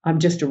not. I'm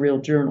just a real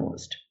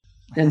journalist.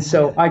 And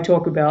so I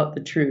talk about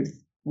the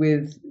truth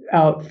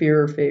without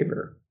fear or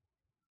favor.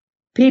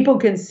 People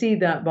can see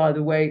that, by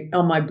the way,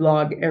 on my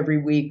blog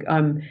every week.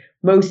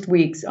 Most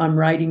weeks I'm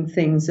writing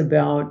things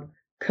about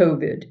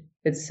COVID,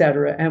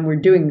 etc. And we're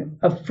doing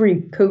a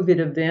free COVID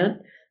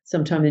event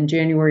sometime in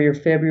January or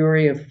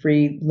February, a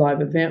free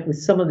live event with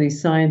some of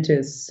these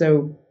scientists.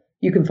 So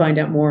you can find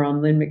out more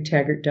on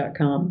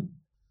LynneMcTaggart.com.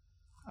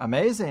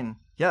 Amazing.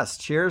 Yes,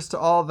 cheers to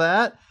all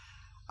that.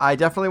 I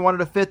definitely wanted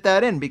to fit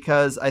that in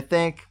because I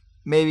think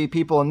maybe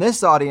people in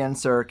this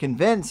audience are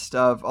convinced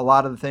of a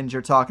lot of the things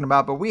you're talking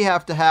about, but we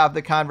have to have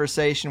the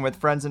conversation with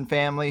friends and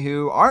family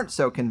who aren't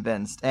so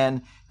convinced,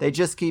 and they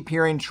just keep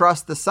hearing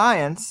trust the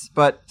science,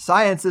 but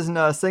science isn't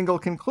a single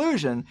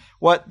conclusion.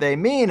 What they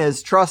mean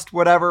is trust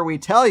whatever we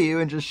tell you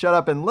and just shut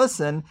up and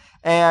listen.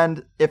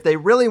 And if they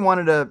really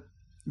wanted to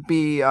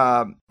be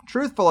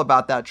truthful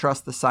about that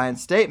trust the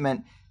science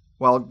statement,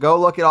 well, go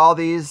look at all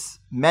these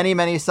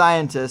many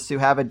scientists who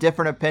have a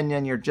different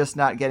opinion you're just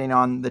not getting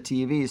on the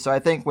TV. So I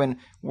think when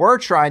we're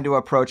trying to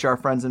approach our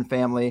friends and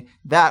family,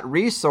 that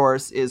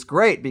resource is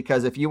great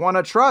because if you want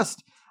to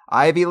trust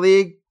Ivy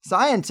League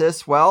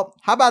scientists, well,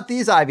 how about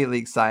these Ivy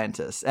League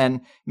scientists? And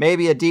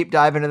maybe a deep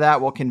dive into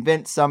that will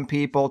convince some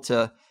people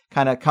to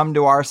kind of come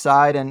to our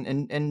side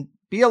and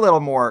be a little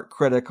more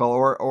critical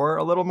or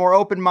a little more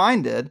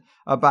open-minded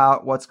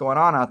about what's going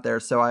on out there.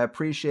 So I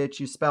appreciate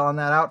you spelling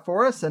that out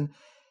for us. And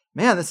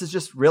man, this has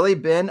just really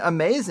been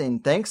amazing.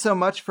 Thanks so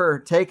much for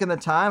taking the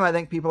time. I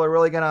think people are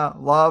really going to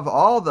love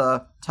all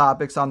the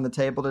topics on the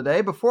table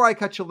today. Before I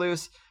cut you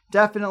loose,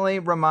 definitely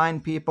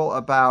remind people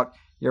about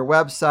your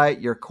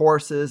website, your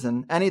courses,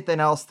 and anything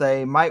else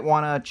they might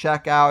want to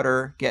check out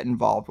or get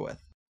involved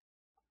with.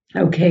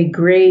 Okay,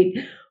 great.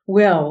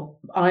 Well,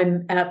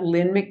 I'm at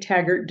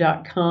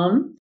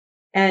LynneMcTaggart.com.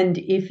 And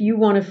if you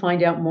want to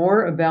find out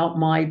more about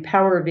my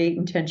Power of 8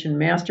 Intention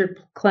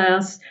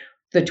Masterclass,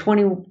 the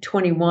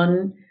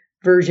 2021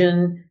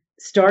 version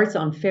starts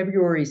on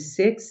February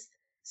 6th.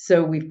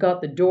 So we've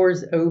got the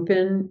doors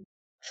open.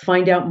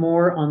 Find out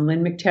more on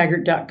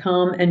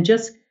lynnmctaggart.com and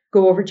just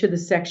go over to the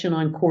section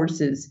on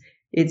courses.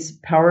 It's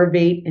Power of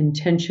 8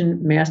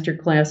 Intention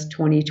Masterclass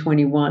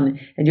 2021.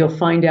 And you'll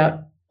find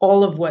out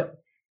all of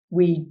what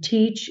we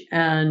teach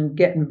and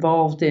get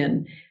involved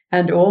in.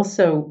 And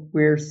also,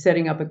 we're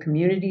setting up a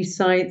community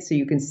site so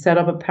you can set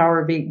up a Power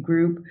of 8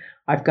 group.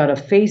 I've got a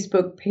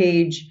Facebook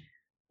page,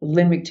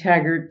 Lynne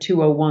McTaggart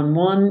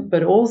 2011,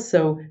 but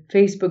also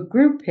Facebook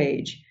group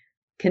page,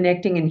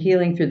 Connecting and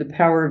Healing Through the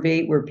Power of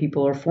 8, where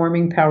people are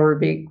forming Power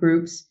of 8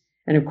 groups.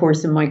 And of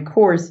course, in my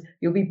course,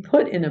 you'll be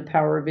put in a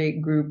Power of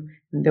 8 group,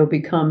 and they'll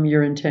become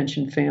your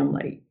intention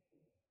family.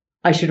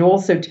 I should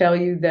also tell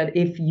you that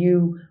if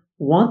you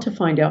want to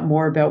find out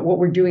more about what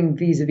we're doing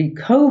vis-a-vis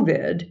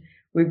COVID,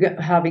 we're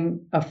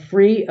having a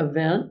free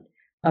event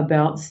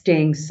about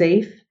staying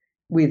safe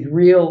with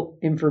real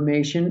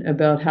information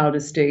about how to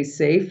stay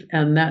safe.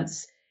 And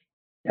that's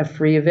a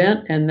free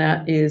event, and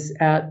that is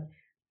at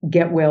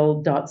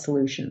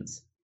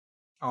GetWell.Solutions.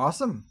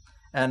 Awesome.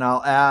 And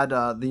I'll add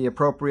the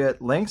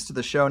appropriate links to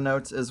the show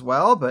notes as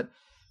well. But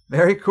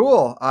very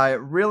cool. I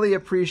really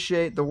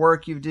appreciate the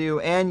work you do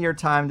and your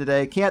time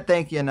today. Can't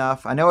thank you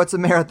enough. I know it's a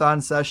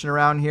marathon session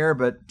around here,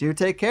 but do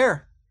take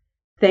care.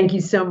 Thank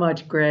you so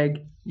much,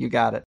 Greg. You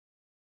got it.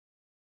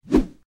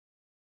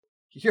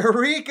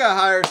 Eureka,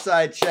 Higher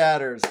Side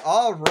Chatters.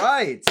 All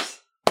right.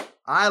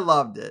 I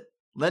loved it.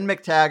 Lynne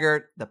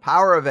McTaggart, The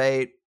Power of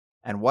 8,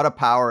 and what a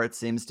power it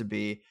seems to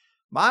be.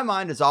 My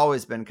mind has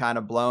always been kind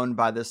of blown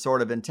by this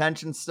sort of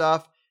intention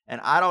stuff,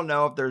 and I don't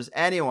know if there's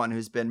anyone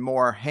who's been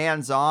more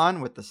hands-on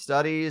with the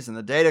studies and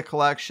the data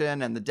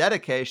collection and the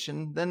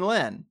dedication than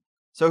Lynne.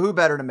 So who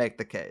better to make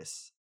the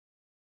case?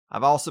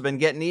 I've also been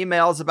getting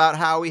emails about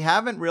how we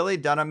haven't really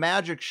done a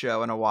magic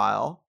show in a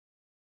while.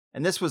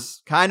 And this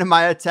was kind of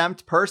my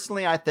attempt.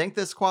 Personally, I think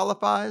this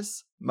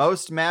qualifies.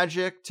 Most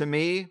magic, to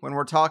me, when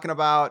we're talking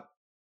about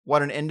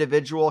what an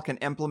individual can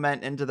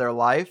implement into their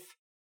life,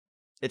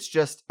 it's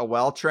just a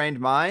well-trained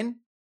mind,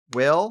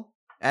 will,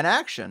 and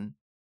action.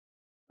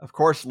 Of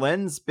course,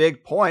 Lynne's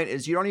big point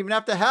is you don't even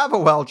have to have a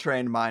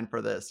well-trained mind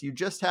for this. You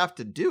just have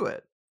to do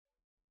it.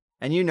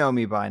 And you know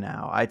me by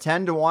now. I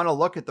tend to want to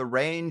look at the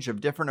range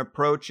of different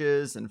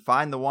approaches and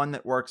find the one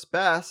that works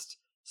best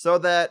so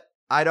that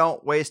I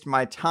don't waste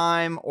my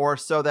time, or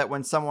so that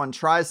when someone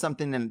tries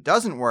something and it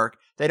doesn't work,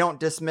 they don't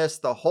dismiss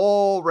the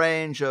whole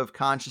range of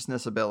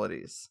consciousness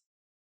abilities.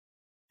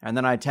 And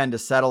then I tend to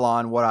settle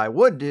on what I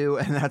would do,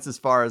 and that's as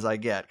far as I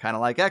get, kind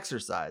of like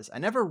exercise. I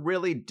never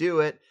really do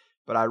it,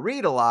 but I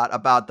read a lot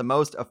about the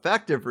most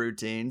effective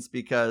routines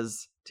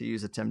because, to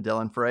use a Tim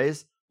Dillon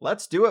phrase,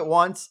 let's do it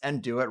once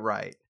and do it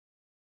right.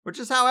 Which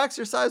is how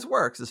exercise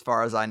works, as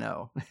far as I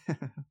know.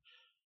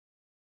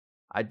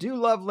 I do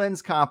love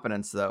Lynne's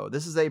confidence, though.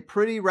 This is a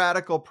pretty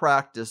radical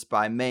practice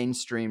by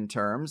mainstream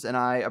terms, and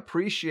I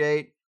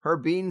appreciate her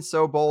being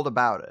so bold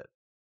about it.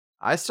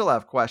 I still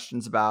have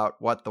questions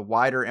about what the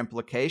wider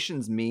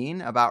implications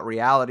mean about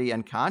reality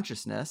and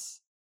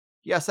consciousness.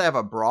 Yes, I have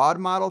a broad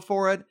model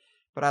for it,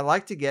 but I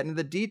like to get into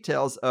the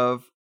details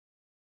of,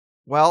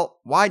 well,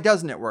 why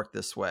doesn't it work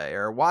this way?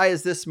 Or why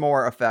is this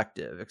more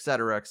effective,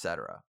 etc.,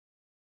 etc.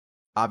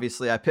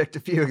 Obviously, I picked a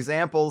few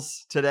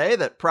examples today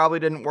that probably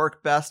didn't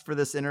work best for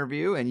this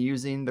interview in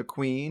using the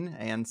Queen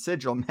and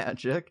sigil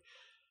magic.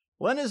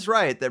 Lynne is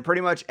right that pretty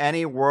much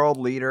any world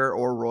leader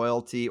or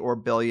royalty or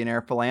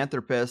billionaire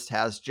philanthropist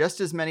has just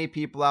as many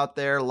people out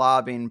there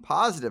lobbing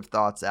positive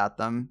thoughts at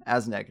them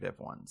as negative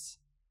ones.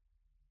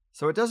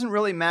 So it doesn't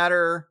really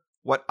matter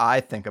what I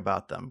think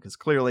about them, because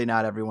clearly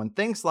not everyone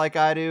thinks like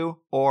I do,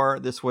 or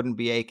this wouldn't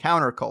be a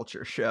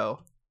counterculture show.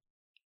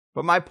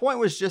 But my point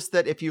was just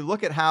that if you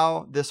look at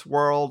how this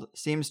world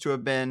seems to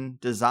have been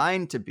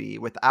designed to be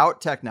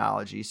without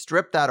technology,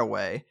 strip that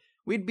away,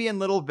 we'd be in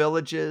little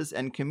villages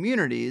and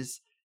communities,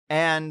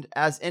 and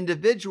as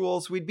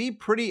individuals, we'd be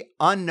pretty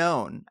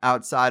unknown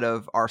outside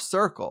of our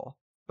circle.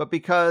 But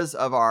because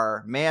of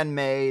our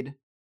man-made,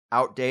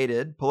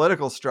 outdated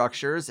political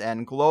structures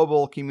and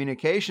global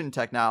communication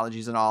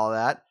technologies and all of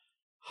that,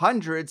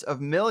 hundreds of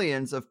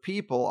millions of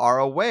people are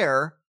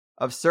aware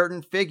of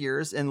certain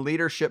figures in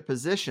leadership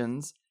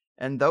positions,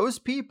 and those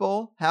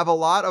people have a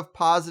lot of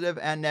positive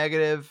and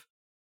negative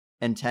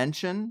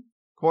intention,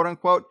 quote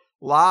unquote,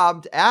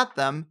 lobbed at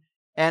them,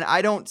 and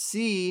I don't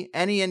see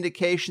any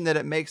indication that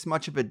it makes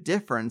much of a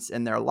difference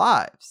in their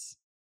lives.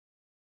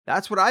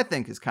 That's what I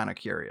think is kind of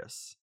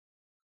curious.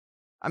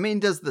 I mean,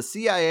 does the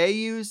CIA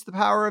use the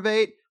power of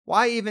 8?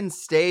 Why even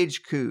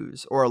stage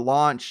coups or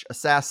launch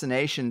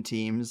assassination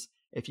teams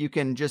if you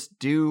can just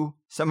do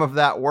some of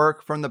that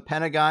work from the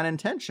Pentagon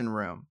intention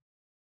room?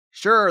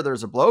 Sure,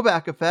 there's a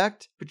blowback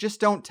effect, but just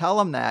don't tell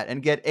them that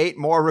and get 8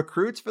 more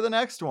recruits for the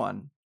next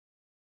one.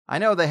 I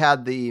know they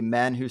had the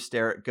men who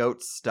stare at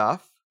goats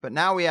stuff, but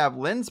now we have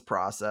Lynne's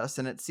process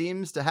and it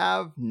seems to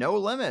have no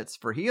limits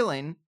for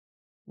healing.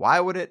 Why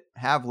would it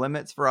have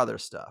limits for other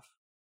stuff?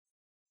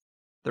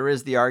 There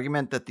is the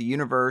argument that the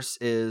universe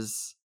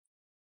is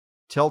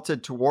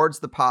tilted towards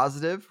the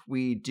positive.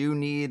 We do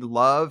need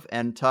love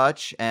and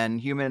touch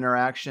and human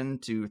interaction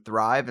to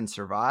thrive and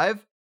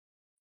survive.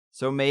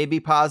 So maybe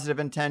positive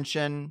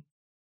intention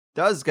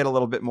does get a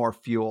little bit more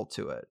fuel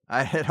to it.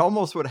 It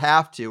almost would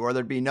have to, or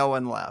there'd be no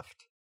one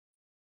left.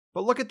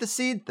 But look at the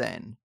seed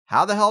thing.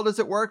 How the hell does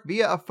it work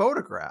via a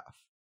photograph?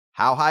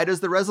 How high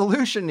does the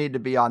resolution need to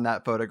be on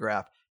that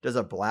photograph? Does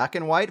a black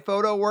and white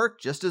photo work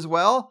just as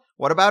well?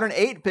 What about an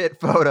 8-bit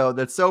photo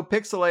that's so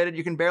pixelated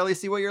you can barely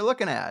see what you're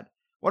looking at?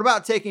 What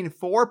about taking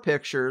 4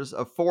 pictures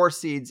of 4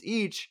 seeds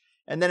each,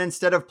 and then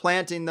instead of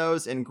planting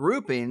those in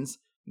groupings,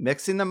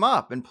 mixing them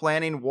up and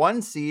planting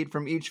 1 seed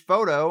from each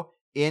photo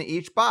in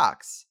each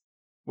box?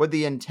 Would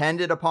the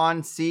intended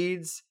upon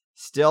seeds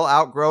still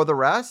outgrow the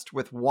rest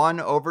with 1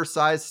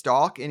 oversized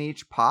stalk in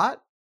each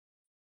pot?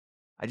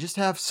 I just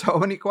have so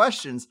many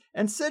questions.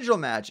 And sigil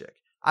magic.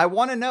 I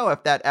want to know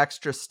if that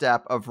extra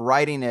step of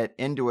writing it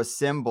into a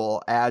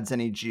symbol adds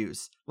any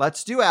juice.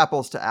 Let's do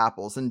apples to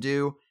apples and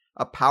do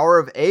a power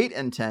of 8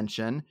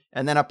 intention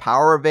and then a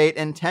power of 8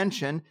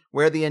 intention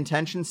where the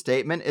intention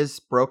statement is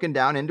broken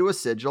down into a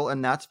sigil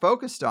and that's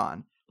focused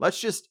on. Let's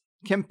just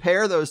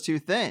compare those two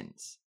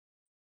things.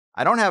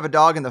 I don't have a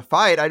dog in the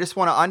fight. I just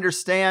want to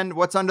understand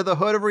what's under the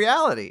hood of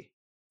reality.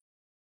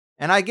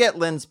 And I get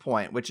Lynne's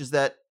point, which is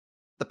that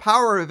the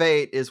power of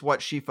 8 is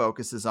what she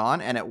focuses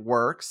on, and it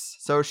works.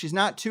 So she's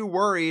not too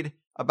worried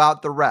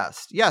about the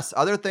rest. Yes,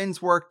 other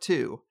things work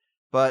too,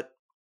 but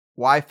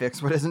why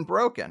fix what isn't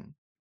broken?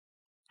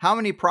 How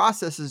many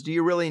processes do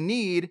you really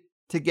need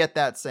to get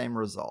that same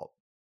result?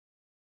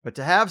 But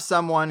to have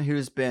someone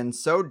who's been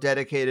so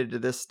dedicated to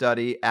this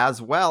study,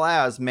 as well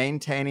as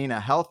maintaining a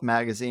health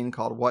magazine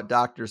called What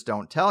Doctors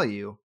Don't Tell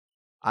You,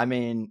 I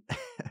mean,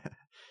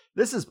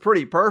 this is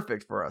pretty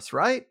perfect for us,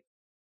 right?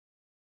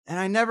 And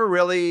I never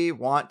really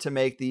want to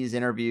make these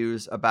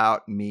interviews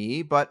about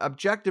me, but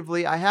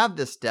objectively, I have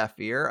this deaf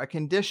ear, a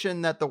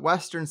condition that the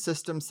Western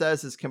system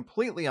says is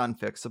completely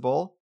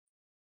unfixable.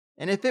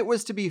 And if it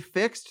was to be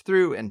fixed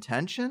through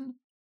intention,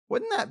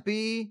 wouldn't that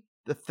be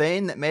the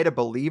thing that made a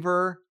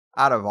believer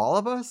out of all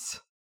of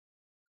us?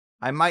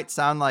 I might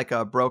sound like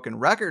a broken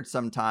record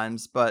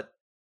sometimes, but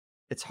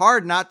it's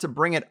hard not to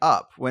bring it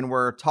up when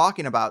we're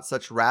talking about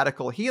such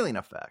radical healing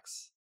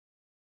effects.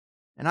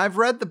 And I've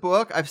read the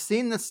book, I've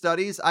seen the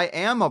studies, I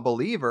am a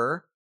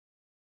believer,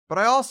 but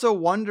I also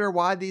wonder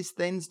why these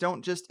things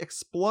don't just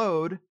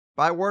explode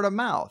by word of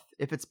mouth.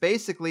 If it's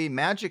basically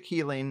magic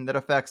healing that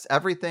affects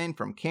everything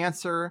from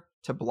cancer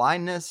to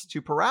blindness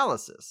to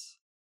paralysis,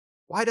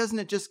 why doesn't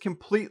it just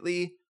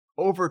completely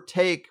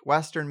overtake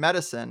Western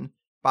medicine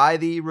by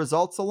the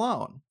results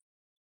alone?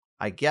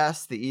 I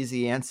guess the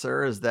easy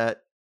answer is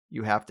that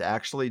you have to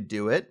actually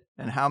do it,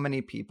 and how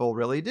many people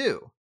really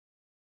do.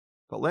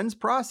 But Lynne's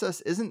process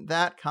isn't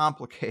that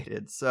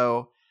complicated,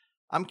 so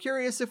I'm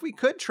curious if we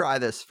could try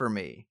this for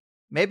me.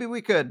 Maybe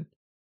we could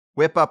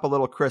whip up a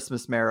little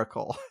Christmas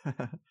miracle.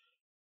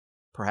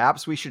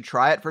 Perhaps we should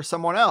try it for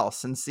someone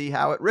else and see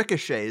how it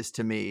ricochets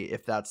to me,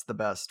 if that's the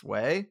best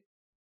way.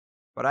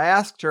 But I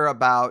asked her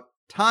about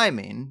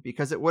timing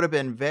because it would have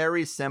been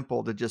very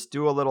simple to just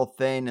do a little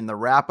thing in the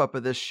wrap-up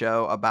of this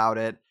show about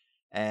it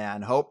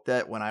and hope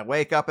that when I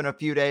wake up in a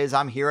few days,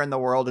 I'm hearing the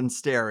world in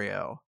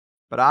stereo.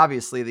 But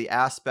obviously, the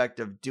aspect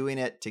of doing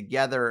it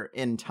together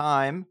in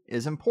time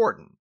is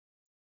important.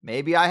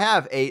 Maybe I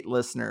have 8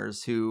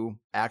 listeners who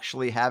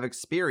actually have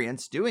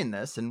experience doing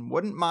this and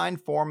wouldn't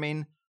mind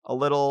forming a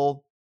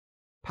little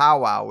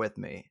powwow with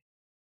me.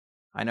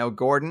 I know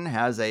Gordon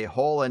has a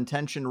whole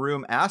intention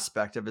room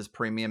aspect of his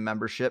premium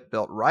membership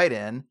built right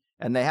in,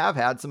 and they have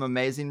had some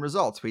amazing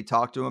results. We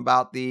talked to him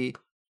about the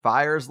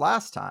fires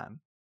last time.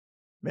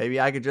 Maybe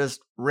I could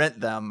just rent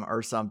them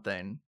or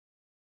something.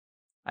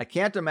 I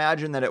can't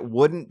imagine that it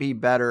wouldn't be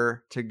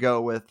better to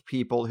go with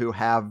people who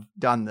have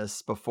done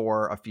this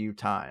before a few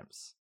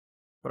times.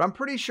 But I'm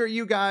pretty sure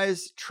you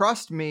guys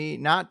trust me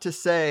not to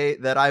say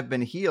that I've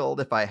been healed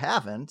if I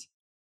haven't.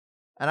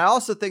 And I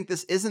also think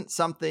this isn't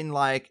something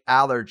like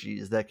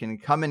allergies that can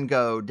come and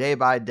go day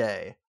by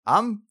day.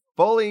 I'm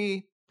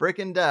fully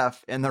freaking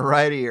deaf in the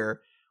right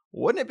ear.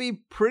 Wouldn't it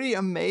be pretty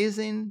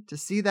amazing to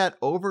see that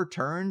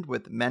overturned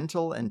with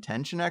mental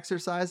intention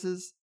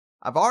exercises?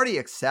 I've already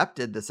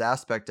accepted this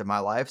aspect of my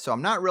life, so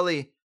I'm not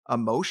really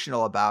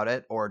emotional about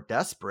it or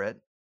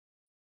desperate.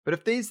 But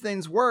if these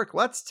things work,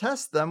 let's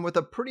test them with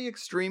a pretty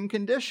extreme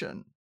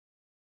condition.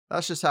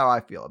 That's just how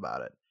I feel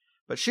about it.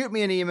 But shoot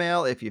me an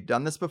email if you've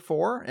done this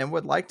before and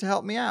would like to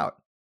help me out.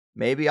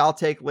 Maybe I'll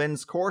take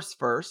Lynne's course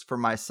first for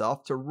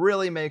myself to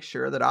really make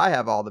sure that I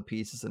have all the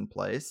pieces in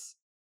place.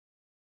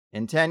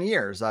 In 10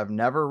 years, I've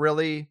never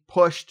really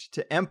pushed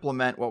to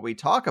implement what we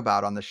talk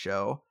about on the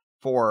show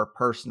for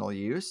personal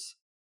use.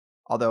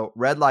 Although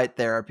red light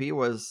therapy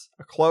was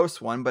a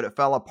close one, but it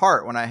fell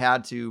apart when I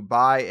had to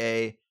buy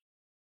a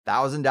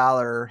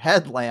 $1,000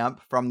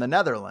 headlamp from the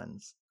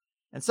Netherlands.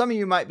 And some of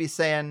you might be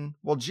saying,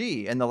 well,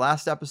 gee, in the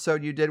last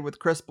episode you did with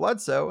Chris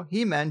Bledsoe,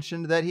 he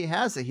mentioned that he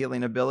has a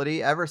healing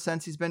ability ever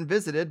since he's been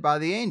visited by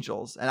the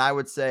angels. And I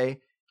would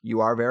say,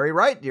 You are very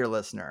right, dear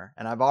listener.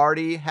 And I've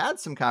already had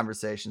some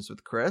conversations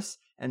with Chris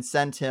and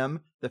sent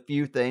him the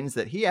few things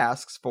that he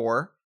asks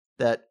for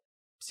that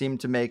seem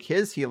to make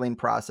his healing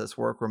process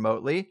work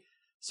remotely.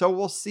 So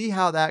we'll see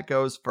how that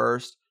goes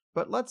first.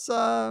 But let's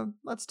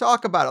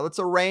talk about it. Let's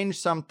arrange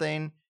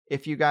something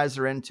if you guys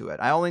are into it.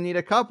 I only need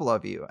a couple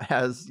of you,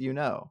 as you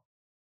know.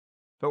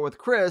 But with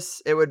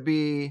Chris, it would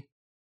be,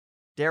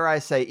 dare I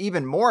say,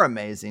 even more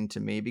amazing to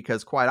me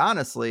because, quite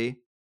honestly,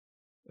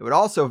 it would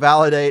also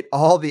validate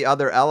all the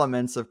other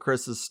elements of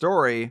Chris's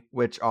story,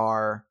 which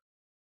are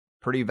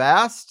pretty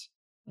vast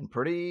and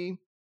pretty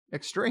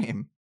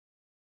extreme.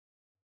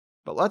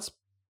 But let's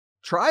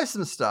try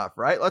some stuff,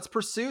 right? Let's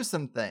pursue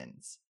some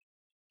things.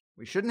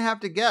 We shouldn't have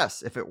to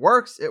guess. If it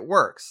works, it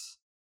works.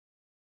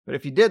 But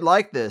if you did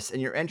like this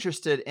and you're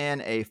interested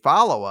in a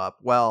follow-up,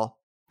 well,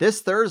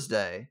 this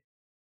Thursday,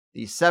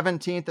 the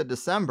 17th of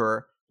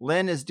December,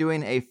 Lynne is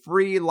doing a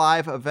free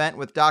live event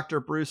with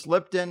Dr. Bruce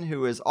Lipton,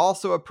 who is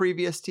also a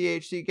previous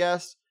THC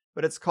guest,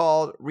 but it's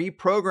called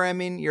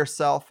Reprogramming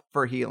Yourself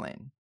for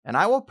Healing. And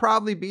I will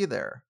probably be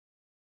there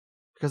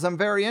because I'm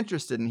very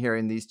interested in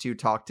hearing these two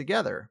talk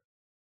together.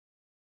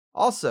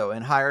 Also,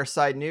 in higher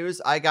side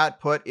news, I got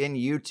put in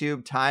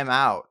YouTube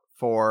timeout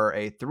for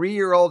a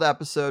 3-year-old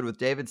episode with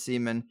David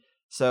Seaman,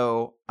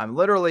 so I'm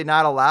literally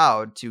not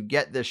allowed to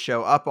get this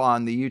show up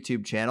on the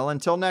YouTube channel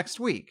until next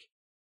week.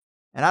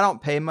 And I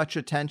don't pay much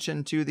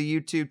attention to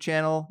the YouTube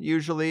channel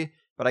usually,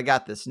 but I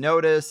got this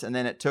notice, and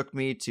then it took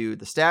me to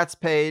the stats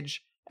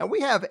page, and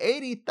we have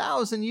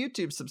 80,000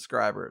 YouTube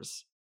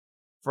subscribers.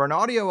 For an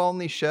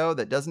audio-only show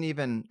that doesn't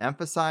even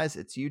emphasize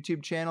its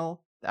YouTube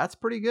channel, that's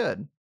pretty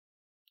good.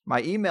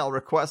 My email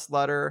request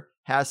letter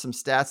has some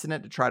stats in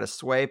it to try to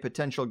sway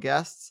potential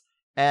guests,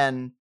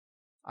 and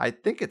I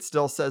think it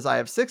still says I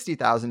have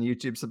 60,000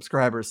 YouTube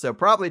subscribers, so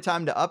probably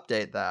time to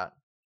update that.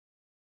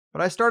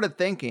 But I started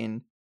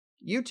thinking,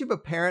 YouTube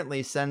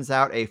apparently sends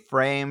out a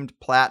framed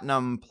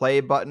platinum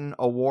play button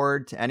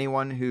award to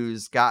anyone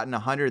who's gotten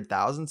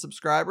 100,000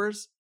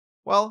 subscribers.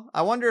 Well,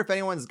 I wonder if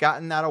anyone's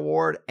gotten that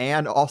award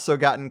and also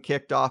gotten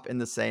kicked off in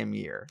the same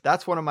year.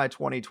 That's one of my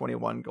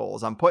 2021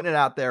 goals. I'm putting it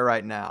out there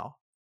right now.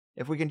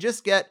 If we can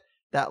just get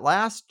that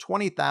last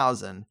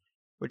 20,000,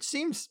 which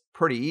seems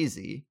pretty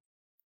easy,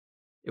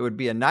 it would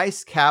be a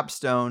nice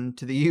capstone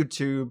to the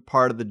YouTube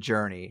part of the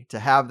journey to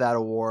have that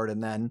award.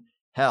 And then,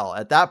 hell,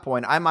 at that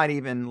point, I might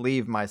even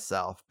leave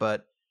myself.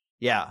 But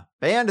yeah,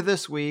 banned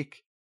this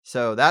week.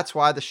 So that's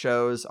why the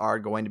shows are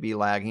going to be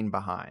lagging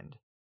behind.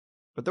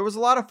 But there was a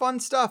lot of fun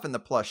stuff in the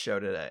Plus show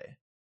today.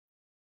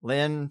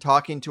 Lynne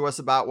talking to us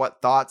about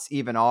what thoughts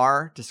even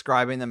are,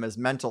 describing them as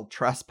mental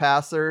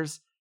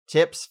trespassers,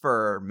 tips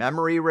for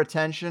memory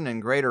retention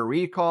and greater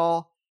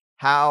recall,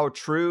 how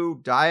true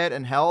diet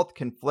and health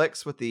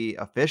conflicts with the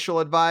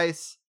official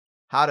advice,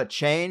 how to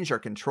change or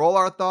control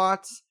our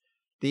thoughts,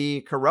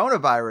 the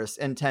coronavirus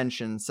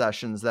intention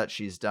sessions that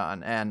she's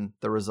done and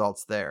the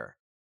results there,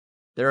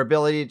 their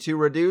ability to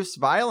reduce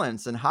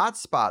violence in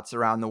hotspots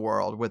around the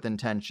world with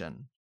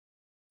intention,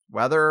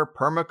 weather,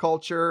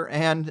 permaculture,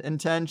 and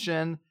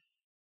intention,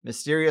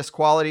 mysterious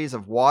qualities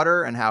of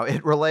water and how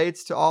it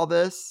relates to all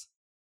this,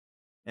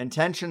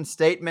 intention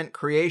statement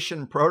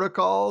creation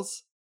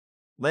protocols,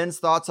 Lynne's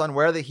thoughts on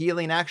where the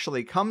healing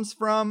actually comes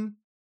from,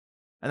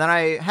 and then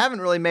I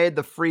haven't really made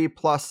the free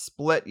plus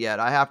split yet.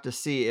 I have to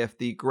see if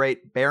the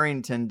Great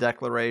Barrington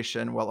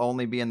Declaration will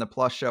only be in the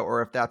Plus show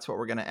or if that's what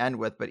we're going to end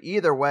with. But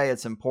either way,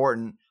 it's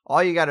important.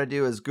 All you got to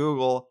do is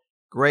Google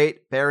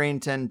Great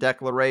Barrington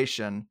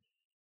Declaration.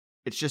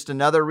 It's just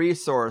another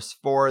resource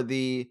for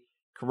the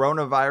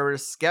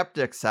coronavirus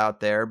skeptics out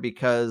there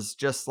because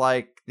just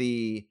like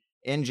the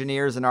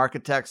engineers and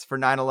architects for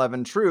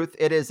 9/11 Truth,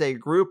 it is a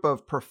group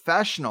of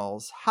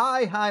professionals,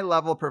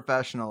 high-level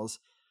professionals,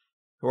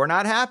 who are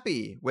not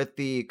happy with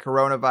the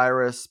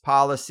coronavirus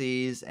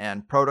policies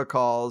and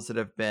protocols that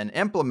have been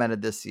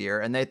implemented this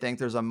year, and they think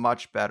there's a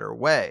much better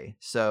way.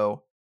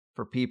 So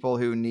for people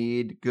who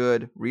need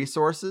good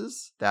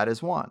resources, that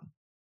is one.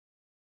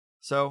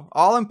 So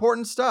all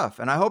important stuff,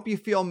 and I hope you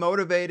feel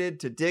motivated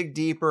to dig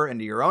deeper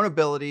into your own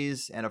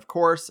abilities and, of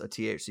course, a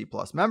THC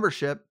Plus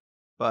membership.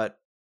 But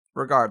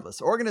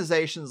regardless,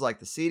 organizations like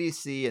the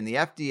CDC and the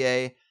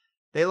FDA,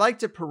 they like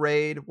to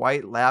parade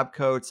white lab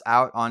coats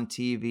out on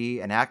TV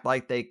and act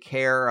like they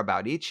care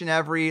about each and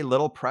every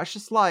little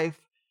precious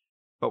life,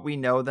 but we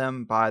know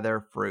them by their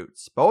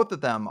fruits. Both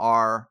of them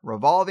are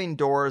revolving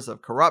doors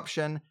of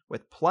corruption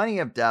with plenty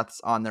of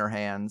deaths on their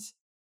hands.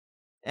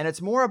 And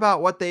it's more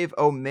about what they've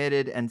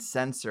omitted and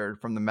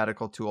censored from the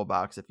medical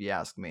toolbox, if you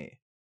ask me.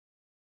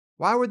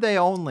 Why would they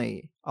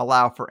only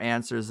allow for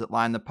answers that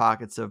line the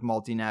pockets of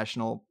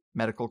multinational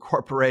medical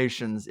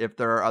corporations if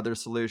there are other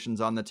solutions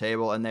on the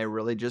table and they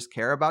really just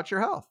care about your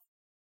health?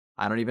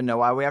 I don't even know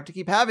why we have to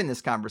keep having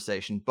this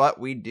conversation, but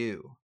we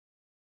do.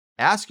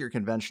 Ask your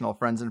conventional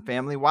friends and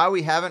family why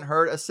we haven't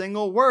heard a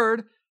single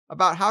word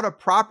about how to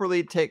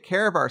properly take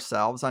care of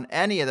ourselves on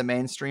any of the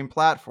mainstream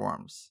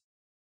platforms.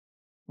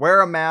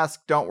 Wear a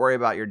mask, don't worry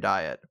about your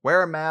diet.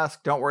 Wear a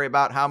mask, don't worry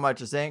about how much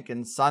zinc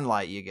and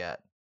sunlight you get.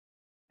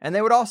 And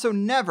they would also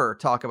never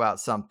talk about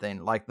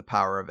something like the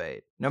power of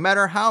 8, no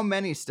matter how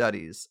many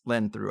studies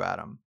Lynne threw at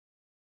them.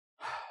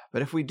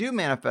 But if we do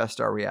manifest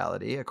our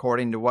reality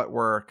according to what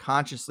we're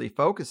consciously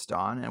focused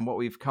on and what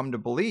we've come to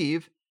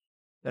believe,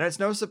 then it's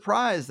no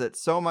surprise that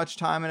so much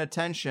time and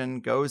attention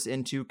goes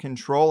into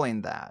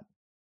controlling that.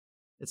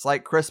 It's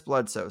like Chris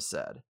Bledsoe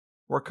said,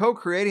 we're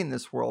co-creating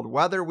this world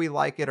whether we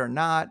like it or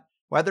not,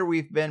 whether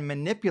we've been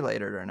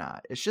manipulated or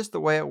not. It's just the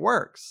way it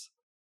works.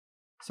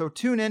 So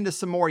tune into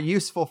some more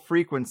useful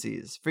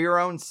frequencies for your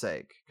own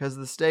sake, because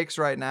the stakes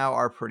right now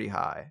are pretty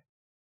high.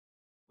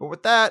 But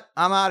with that,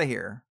 I'm out of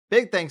here.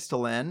 Big thanks to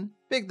Lynne.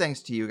 Big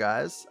thanks to you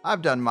guys.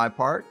 I've done my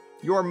part.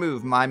 Your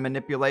move, mind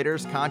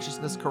manipulators,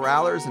 consciousness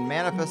corrallers, and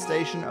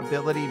manifestation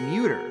ability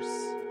muters.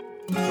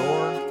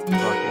 Your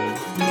fucking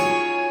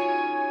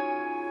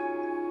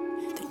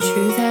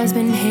truth has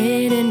been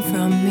hidden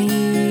from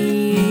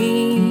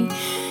me.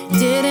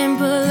 Didn't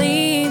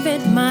believe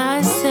it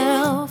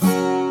myself.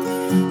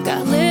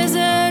 Got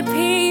lizard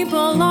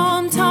people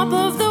on top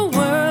of the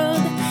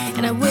world,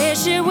 and I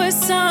wish it was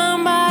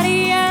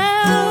somebody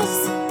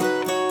else.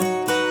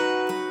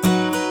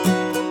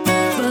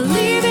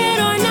 Believe it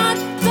or not,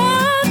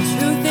 the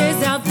truth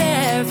is out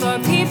there for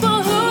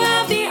people who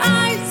have the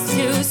eyes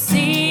to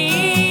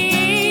see.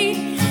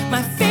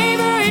 My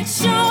favorite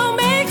show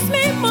makes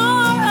me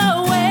more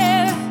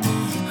aware.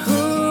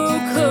 Who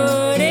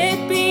could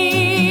it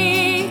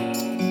be?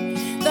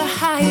 The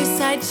higher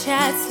side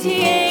chats,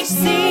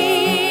 THC.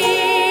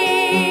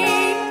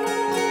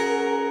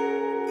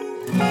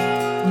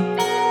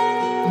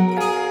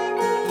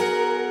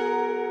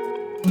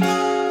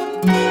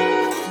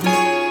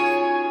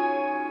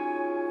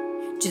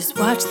 Just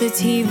watch the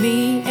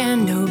TV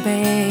and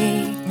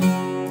obey.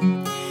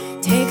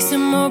 Take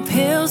some more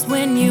pills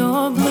when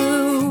you're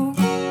blue,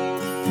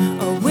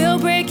 or we'll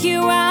break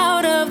you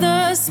out of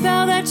the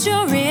spell that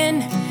you're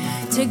in.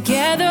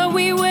 Together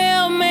we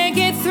will make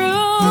it through.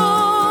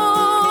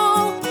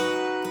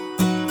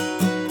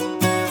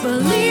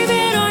 Believe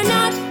it or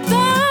not,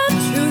 the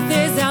truth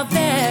is out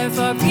there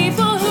for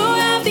people who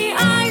have the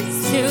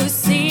eyes to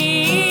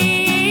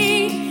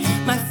see.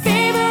 My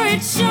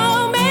favorite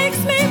show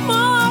makes me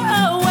more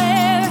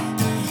aware.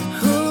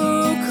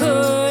 Who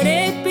could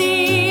it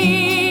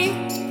be?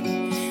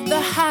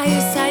 The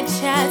higher side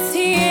chats,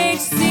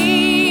 THC.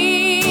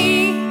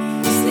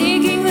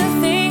 Seeking the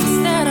things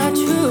that are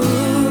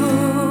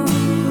true.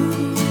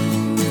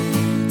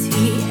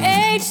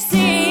 THC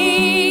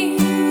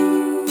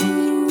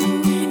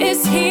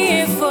is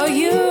here for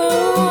you.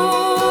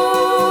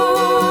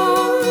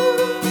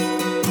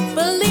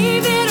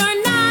 Believe it or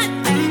not.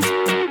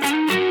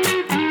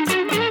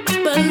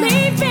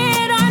 Believe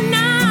it or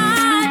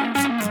not.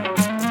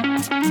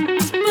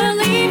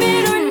 Believe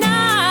it or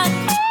not.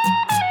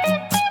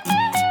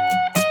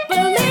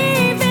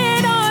 Believe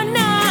it or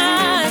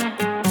not.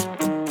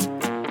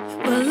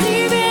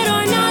 Believe it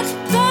or not,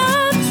 the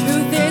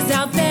truth is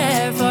out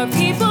there for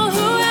people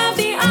who have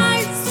the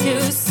eyes to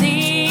see.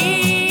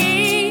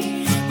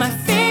 My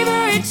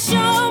favorite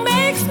show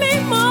makes me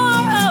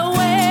more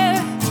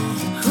aware.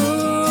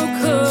 Who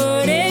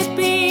could it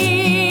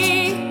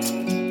be?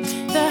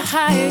 The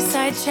higher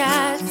side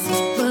chats.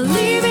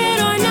 Believe it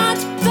or not,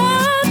 the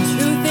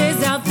truth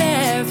is out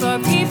there for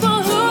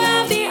people who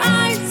have the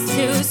eyes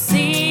to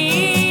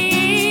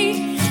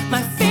see.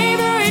 My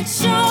favorite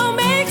show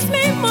makes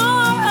me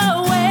more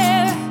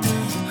aware.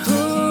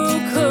 Who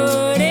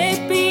could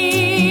it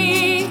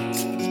be?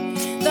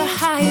 The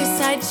higher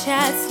side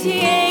chats,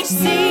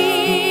 THC.